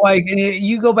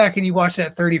 You go back and you watch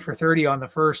that 30 for 30 on the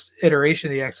first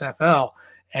iteration of the XFL,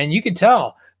 and you could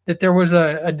tell that there was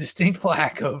a distinct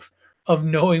lack of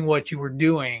knowing what you were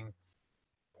doing.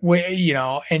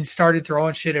 And started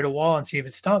throwing shit at a wall and see if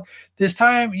it stunk. This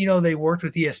time, they worked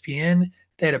with ESPN.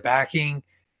 They had a backing.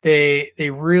 They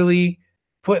really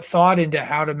put thought into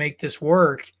how to make this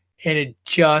work, and it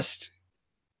just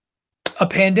a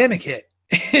pandemic hit.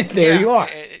 There you are.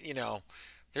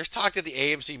 There's talk that the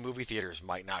AMC movie theaters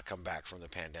might not come back from the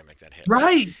pandemic that hit.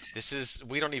 Right.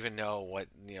 We don't even know what,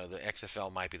 the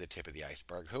XFL might be the tip of the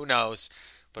iceberg. Who knows?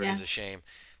 But it is a shame.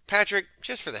 Patrick,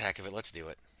 just for the heck of it, let's do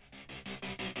it.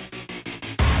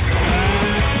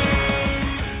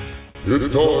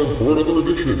 It's time for another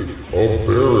edition of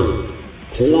Baron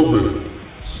Corbin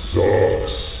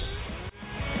Sucks.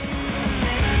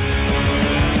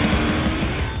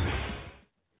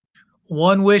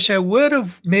 One wish I would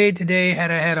have made today had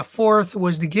I had a fourth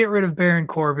was to get rid of Baron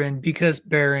Corbin, because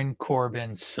Baron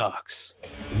Corbin sucks.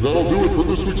 And that'll do it for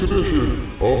this week's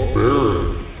edition of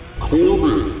Baron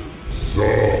Corbin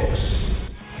Sucks.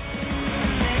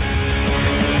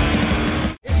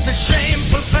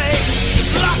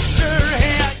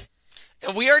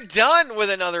 we are done with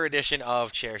another edition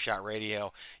of Chairshot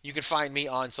Radio. You can find me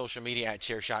on social media at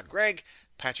Chairshot Greg,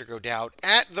 Patrick O'Dowd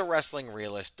at The Wrestling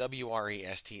Realist,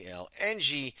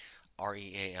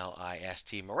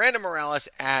 WRESTLNGREALIST, Miranda Morales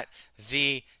at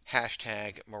the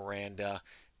 #Miranda.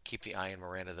 Keep the eye in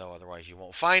Miranda, though, otherwise you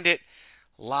won't find it.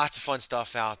 Lots of fun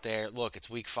stuff out there. Look, it's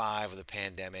week 5 of the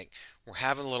pandemic. We're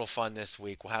having a little fun this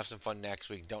week. We'll have some fun next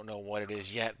week. Don't know what it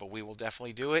is yet, but we will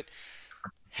definitely do it.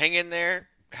 Hang in there,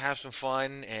 have some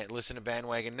fun, and listen to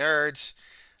Bandwagon Nerds.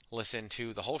 Listen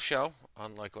to the whole show,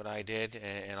 unlike what I did,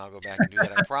 and I'll go back and do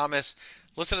that, I promise.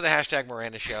 Listen to the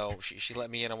 #Miranda show. She let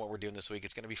me in on what we're doing this week.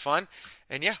 It's going to be fun.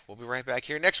 And yeah, we'll be right back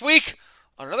here next week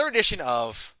on another edition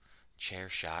of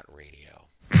Chairshot Radio.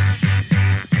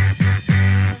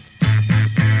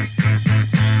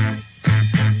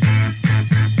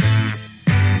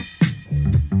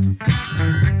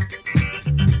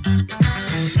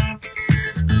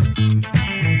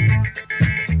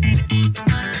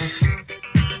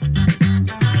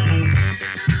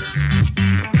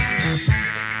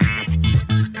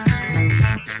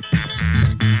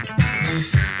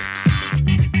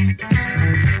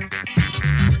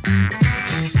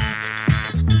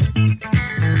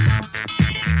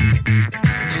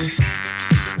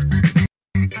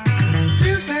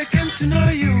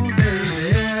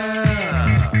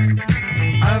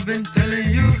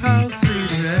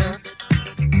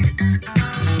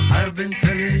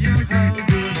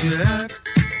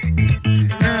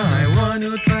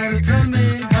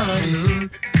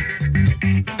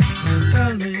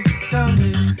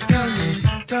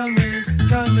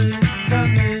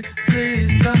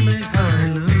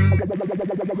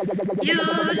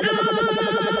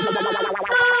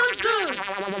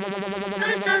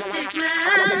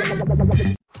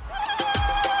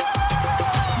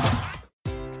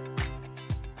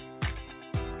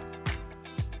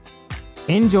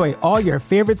 Enjoy all your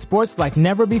favorite sports like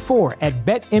never before at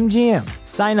BetMGM.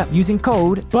 Sign up using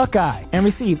code Buckeye and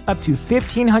receive up to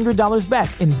 $1,500 back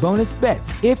in bonus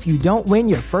bets if you don't win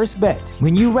your first bet.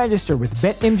 When you register with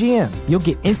BetMGM, you'll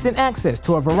get instant access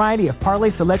to a variety of parlay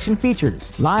selection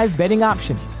features, live betting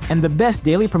options, and the best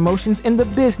daily promotions in the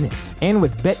business. And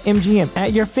with BetMGM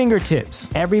at your fingertips,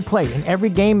 every play and every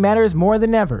game matters more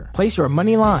than ever. Place your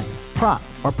money line, prop,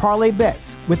 or parlay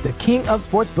bets with the king of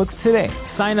sportsbooks today.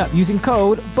 Sign up using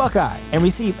code Buckeye and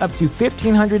receive up to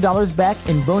 $1,500 back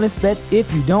in bonus bets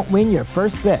if you don't win your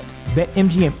first bet.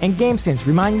 BetMGM and GameSense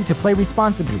remind you to play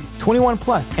responsibly. 21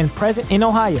 plus and present in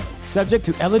Ohio, subject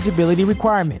to eligibility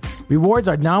requirements. Rewards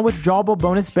are non-withdrawable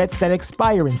bonus bets that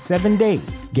expire in 7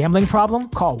 days. Gambling problem?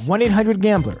 Call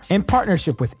 1-800-GAMBLER. In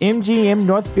partnership with MGM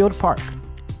Northfield Park.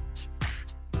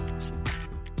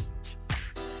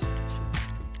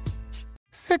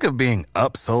 Sick of being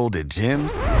upsold at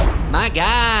gyms? My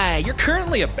guy, you're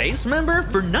currently a base member?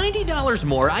 For $90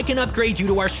 more, I can upgrade you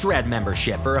to our Shred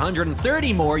membership. For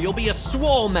 $130 more, you'll be a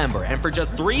Swole member. And for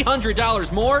just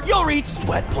 $300 more, you'll reach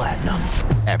Sweat Platinum.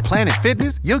 At Planet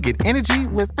Fitness, you'll get energy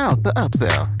without the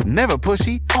upsell. Never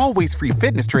pushy, always free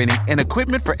fitness training and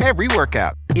equipment for every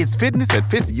workout. It's fitness that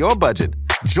fits your budget.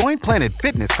 Join Planet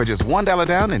Fitness for just $1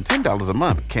 down and $10 a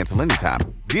month. Cancel anytime.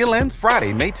 Deal ends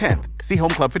Friday, May 10th. See Home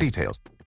Club for details.